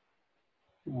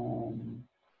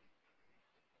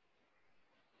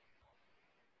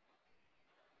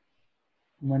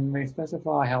 When we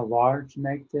specify how large to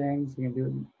make things, we can do it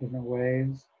in different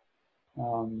ways.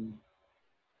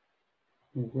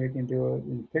 We can do it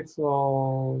in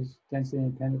pixels, density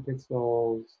independent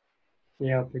pixels,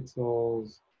 scale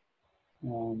pixels,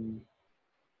 and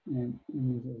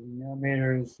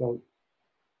millimeters. So,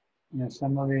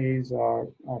 some of these are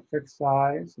fixed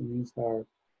size, and these are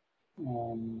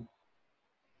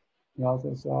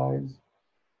relative size.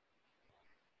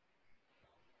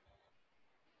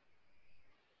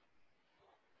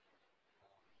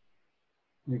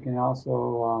 You can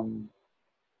also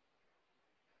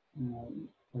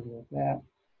look at that.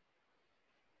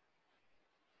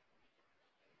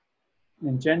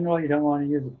 In general, you don't want to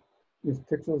use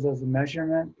pixels as a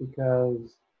measurement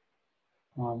because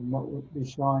what will be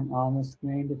showing on the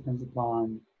screen depends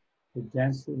upon the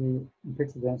density, the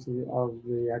pixel density of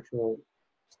the actual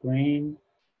screen.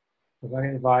 If I get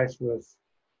a device with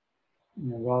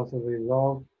relatively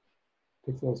low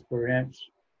pixels per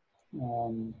inch,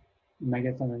 you might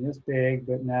get something this big,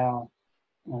 but now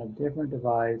on a different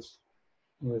device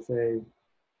with a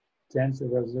denser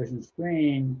resolution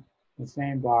screen, the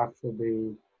same box will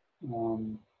be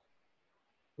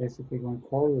basically going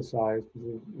quarter the size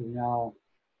because we've now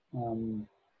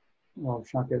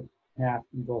shrunk it half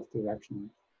in both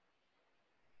directions.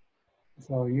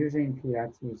 So using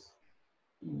PX is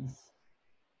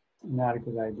not a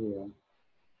good idea.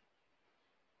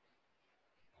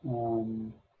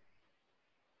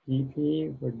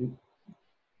 DP for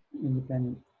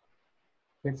independent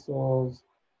pixels.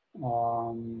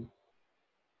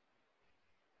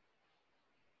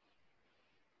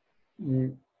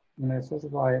 When I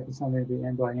specify something to be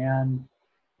n by n,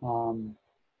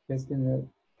 it's going to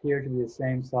appear to be the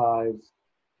same size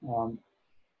on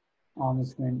the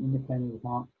screen, independent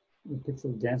of the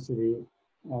pixel density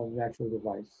of the actual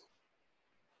device.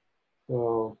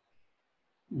 So,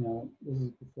 this is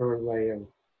the preferred way of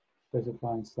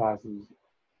specifying sizes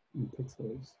in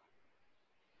pixels.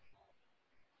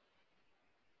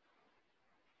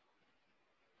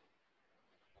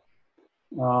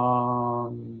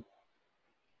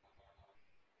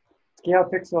 Scale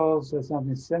pixels is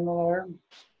something similar,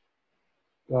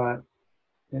 but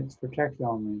it's for text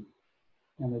only.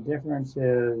 And the difference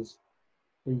is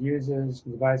it uses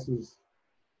the device's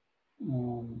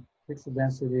pixel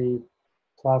density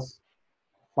plus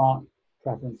font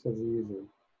preference of the user.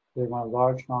 They want a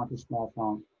large font or small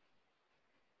font.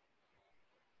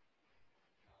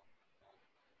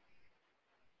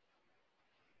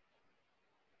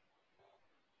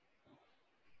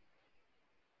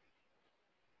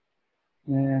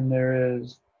 And there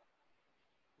is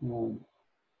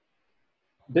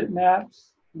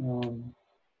bitmaps.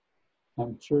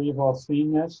 I'm sure you've all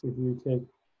seen this. If you take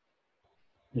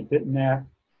a bitmap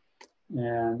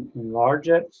and enlarge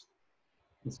it,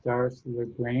 it starts to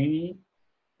look grainy.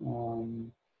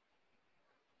 On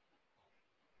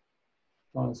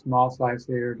a small size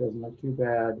here, it doesn't look too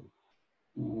bad.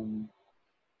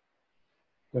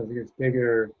 As it gets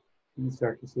bigger, you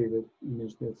start to see the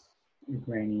image gets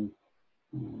grainy.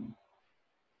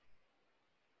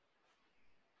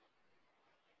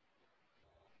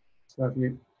 So if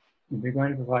you're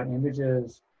going to provide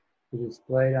images to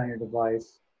display on your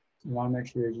device, you want to make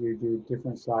sure that you do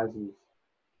different sizes.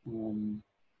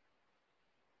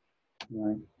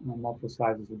 Multiple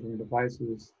sizes of different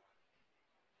devices,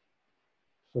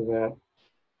 so that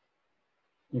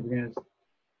if you're going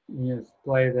to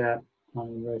display that on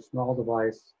a very small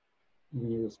device, you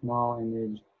can use a small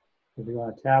image. If you're on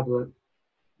a tablet,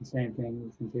 the same thing,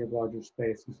 you can take a larger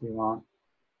space, and so you want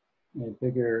a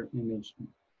bigger image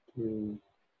to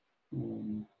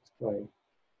display.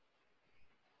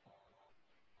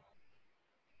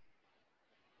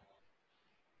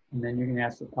 And then you can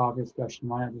ask the obvious question,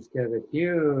 why not just get a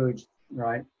huge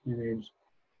image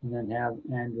and then have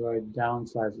Android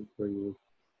downsize it for you?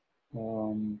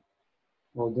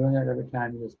 Well, doing that every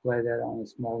time you display that on a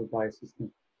small device is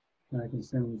going to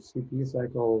consume CPU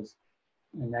cycles,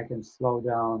 and that can slow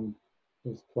down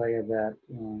display of that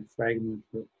fragment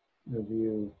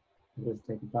review. Just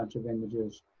take a bunch of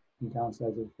images and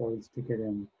downsize it before we stick it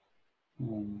in.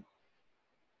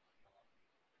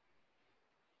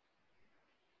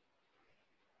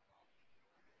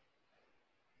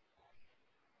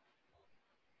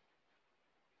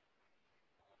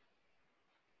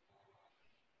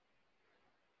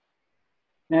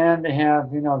 And they have,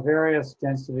 various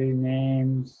density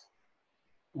names.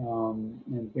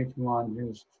 And each one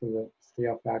here's for the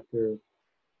scale factor.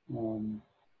 And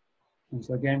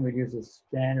so again, we use a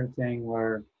standard thing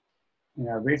where in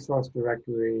our resource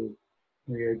directory,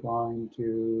 we are going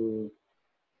to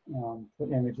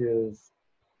put images,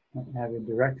 have a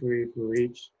directory for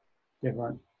each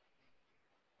different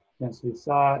density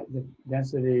size, and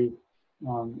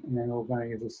then we're going to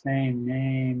use the same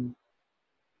name,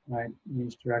 in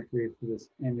each directory for this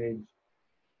image,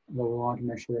 but we want to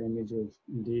make sure the image is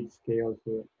indeed scaled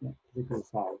to a particular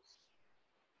size.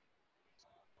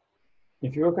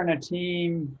 If you work on a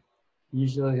team, you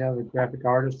usually have a graphic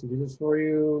artist to do this for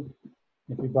you.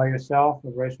 If you're by yourself,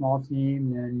 a very small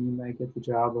team, then you might get the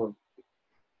job of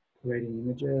creating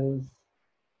images.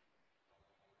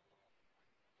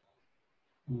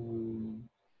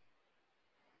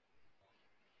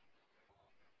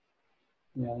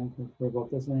 Yeah, I don't care about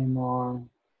this anymore.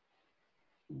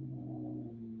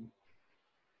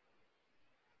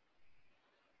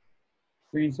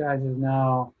 Screen sizes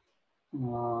now.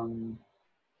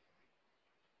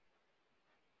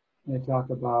 They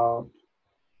talk about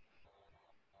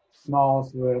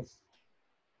smallest width,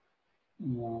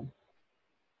 you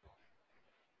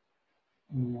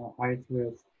height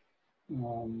width.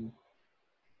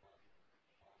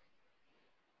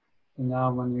 And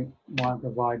now when we want to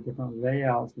provide different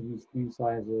layouts of these screen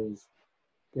sizes,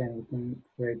 again, we can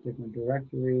create different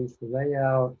directories for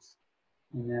layouts,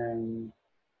 and then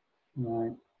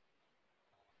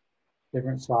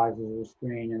different sizes of the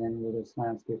screen, and then with this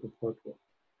landscape or portrait.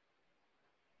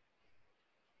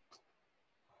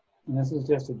 And this is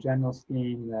just a general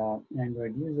scheme that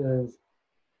Android uses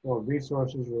for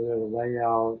resources related to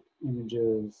layout,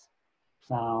 images,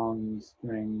 sounds,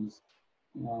 strings.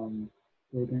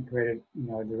 We can create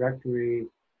a directory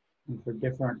for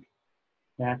different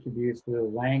attributes for the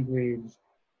language,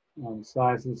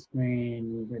 size of the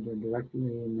screen, we can do a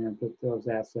directory, and then put those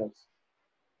assets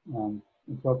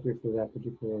appropriate for that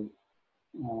particular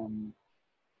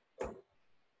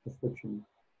description.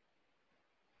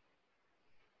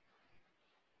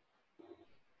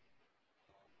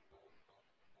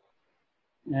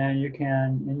 And you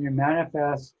can, in your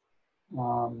manifest,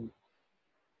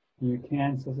 you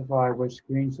can specify which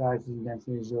screen sizes and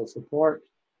densities you'll support.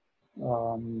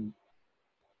 So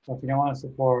if you don't want to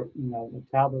support, the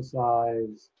tablet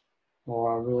size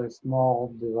or a really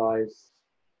small device,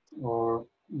 or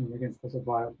you can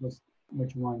specify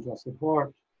which ones you'll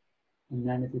support. And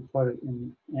then if you put it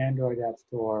in Android App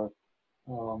Store,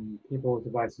 people with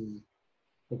devices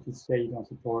that you say you don't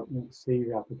support won't see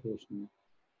your application.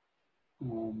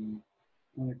 And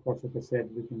of course, like I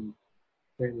said, we can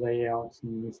create layouts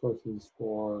and resources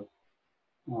for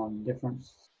different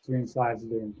screen sizes,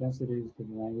 different densities,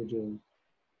 different languages.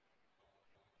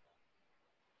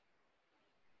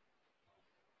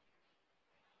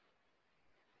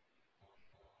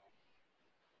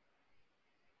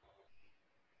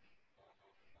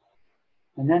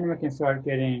 And then we can start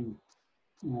getting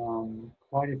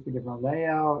quite a few different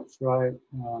layouts, right?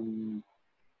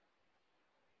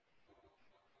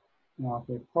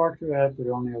 Okay, portrait, but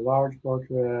only a large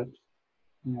portrait,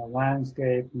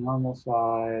 landscape, normal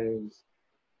size.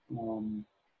 Again,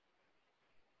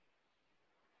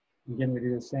 we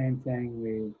do the same thing.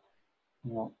 We,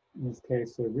 in this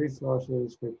case, the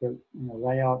resources, we put,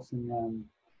 layouts in them.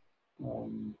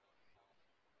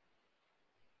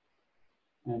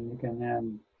 And you can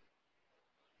then,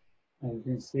 as you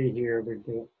can see here, we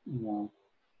get,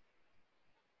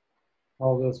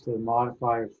 all this to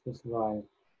modify or specify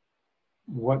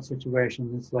what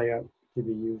situation this layout should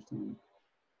be used in.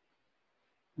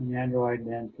 And Android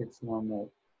then picks one that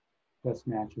best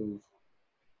matches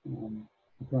the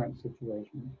current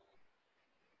situation.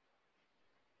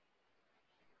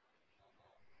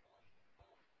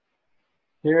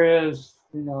 Here is,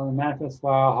 the manifest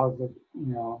file, how the,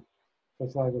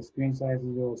 specify the screen sizes it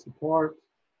will support.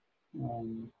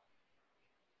 And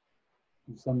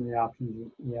some of the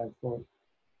options you have for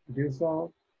to do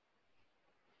so.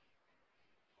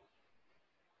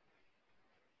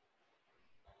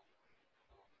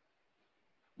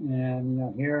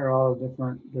 And here are all the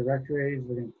different directories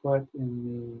we can put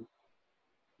in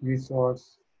the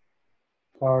resource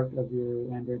part of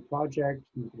your Android project,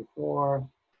 before.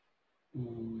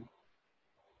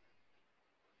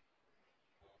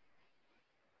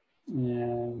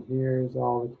 And here's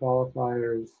all the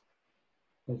qualifiers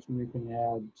that we can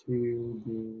add to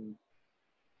the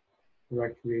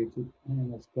directory to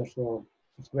handle special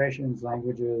situations,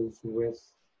 languages,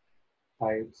 widths,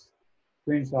 heights,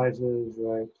 screen sizes,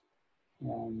 right?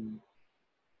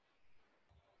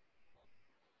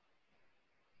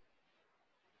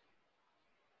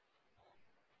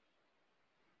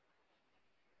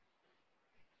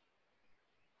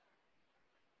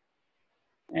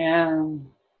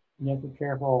 And you have to be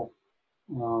careful.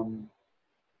 The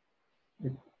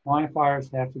quantifiers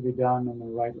have to be done in the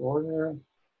right order.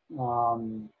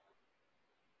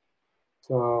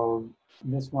 So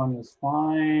this one is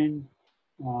fine.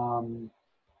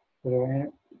 But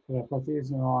if I put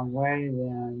these in the wrong way,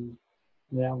 then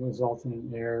that results in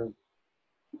an error.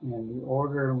 And the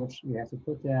order in which we have to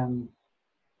put them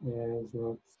is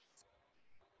in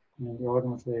the order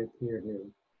in which they appear here.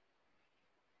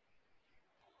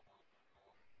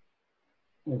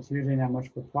 It's usually not much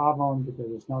of a problem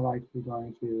because it's not like you're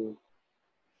going to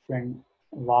string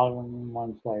a lot of them in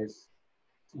one place.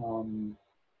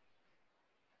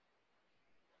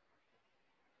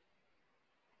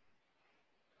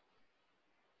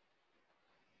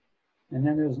 And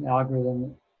then there's an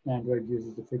algorithm Android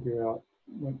uses to figure out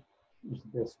what is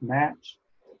the best match.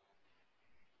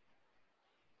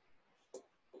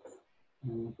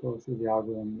 And we'll go through the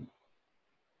algorithm.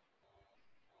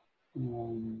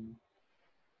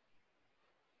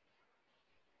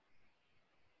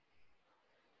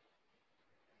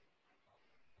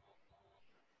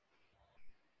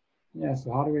 Yeah,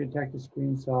 so how do we detect the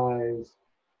screen size?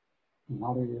 And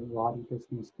how do we get logic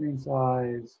based on the screen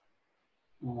size?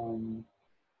 Well,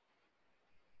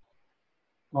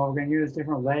 we're going to use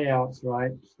different layouts,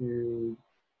 right, to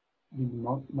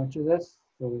do much of this.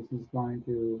 So this is going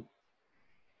to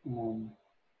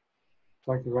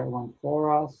select the right one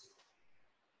for us.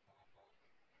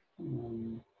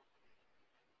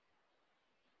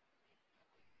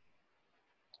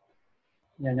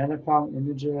 Yeah, another problem,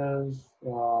 images.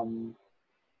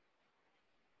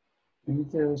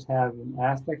 Images have an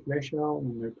aspect ratio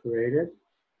when they're created.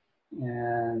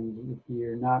 And if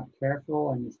you're not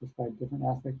careful and you specify a different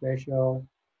aspect ratio,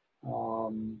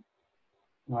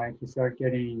 right, you start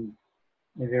getting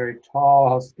a very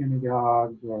tall, skinny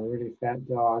dog or a really fat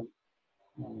dog.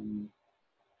 And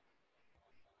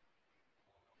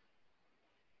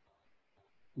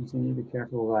so you need to be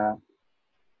careful of that.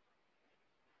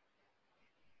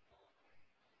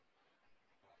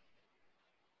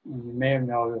 And you may have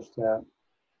noticed that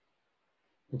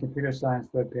the computer science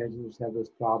web pages have this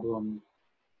problem.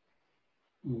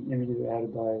 Images are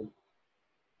added by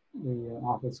the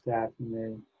office staff, and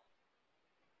they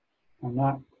are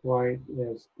not quite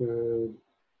as good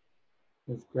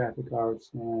as graphic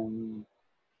arts and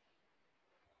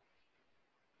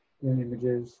doing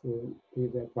images to do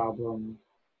that problem.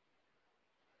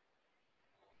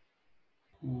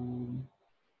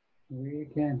 We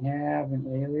can have an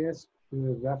alias to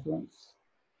a reference,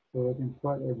 so we can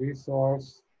put a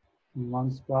resource in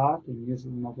one spot and use it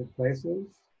in multiple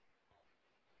places.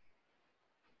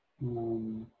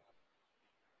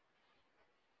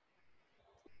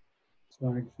 So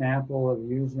an example of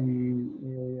using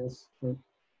alias, for,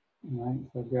 right?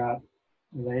 So I've got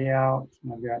layout,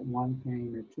 and I've got one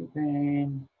pane or two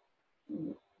pane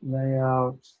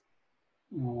layout.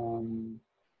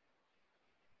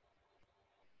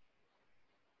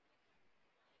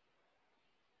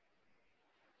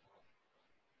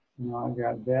 I've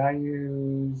got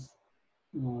values.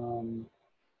 We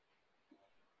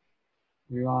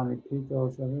want to repeat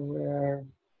those everywhere.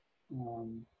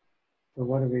 So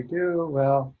what do we do?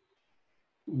 Well,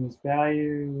 in these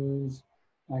values,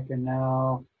 I can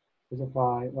now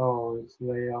specify, oh, it's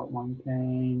layout one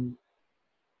pane.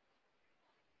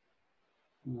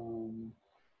 And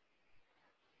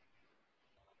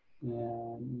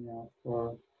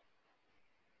for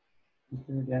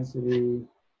computer density,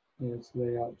 it's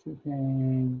layout two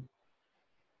pane.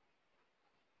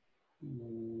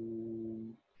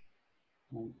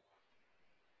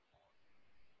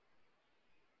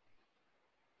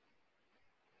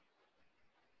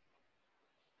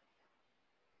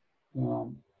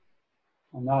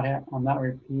 I'm not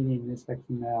repeating this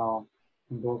XML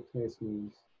in both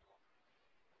cases.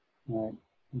 Right,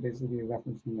 I'm basically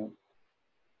referencing it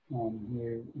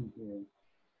here and here.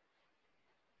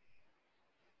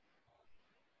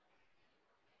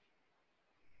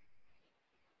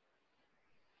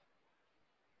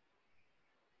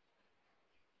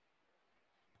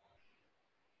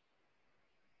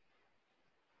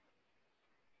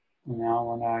 And now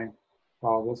when I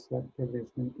call this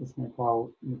activity, it's going to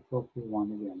call the appropriate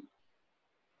one again.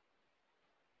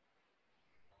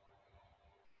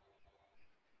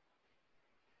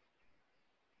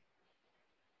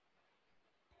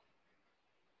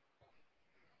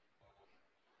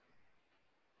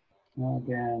 Now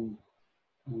again,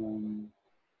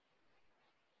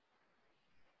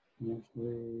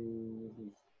 actually,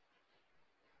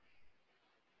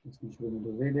 this one should have been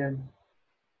deleted.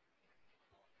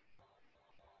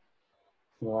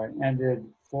 So I ended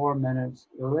 4 minutes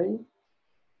early.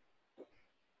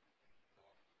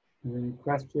 Any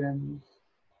questions?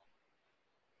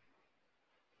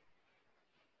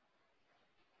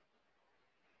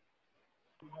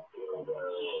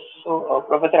 So,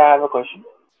 Professor, I have a question.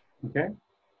 Okay.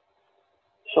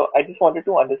 So, I just wanted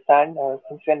to understand,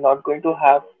 since we are not going to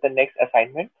have the next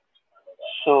assignment,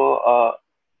 so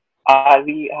are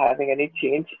we having any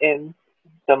change in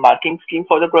the marking scheme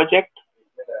for the project?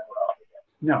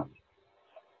 No.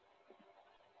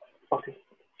 Okay.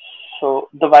 So,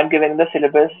 the one given in the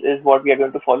syllabus is what we are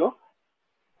going to follow?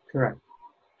 Correct.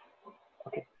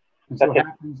 Okay. And so what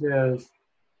happens is,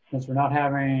 since we're not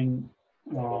having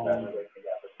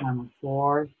time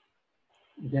 4,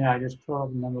 then I just total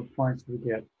the number of points we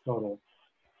get total.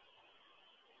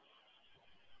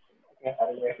 Yeah.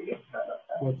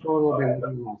 The total will be a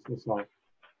little less, that's all.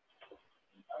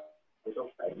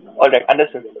 All right,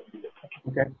 understood.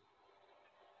 Okay.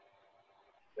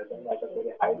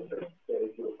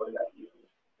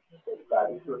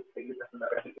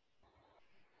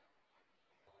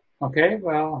 Okay,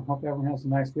 well, I hope everyone has a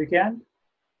nice weekend.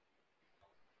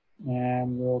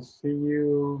 And we'll see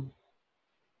you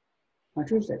on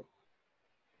Tuesday.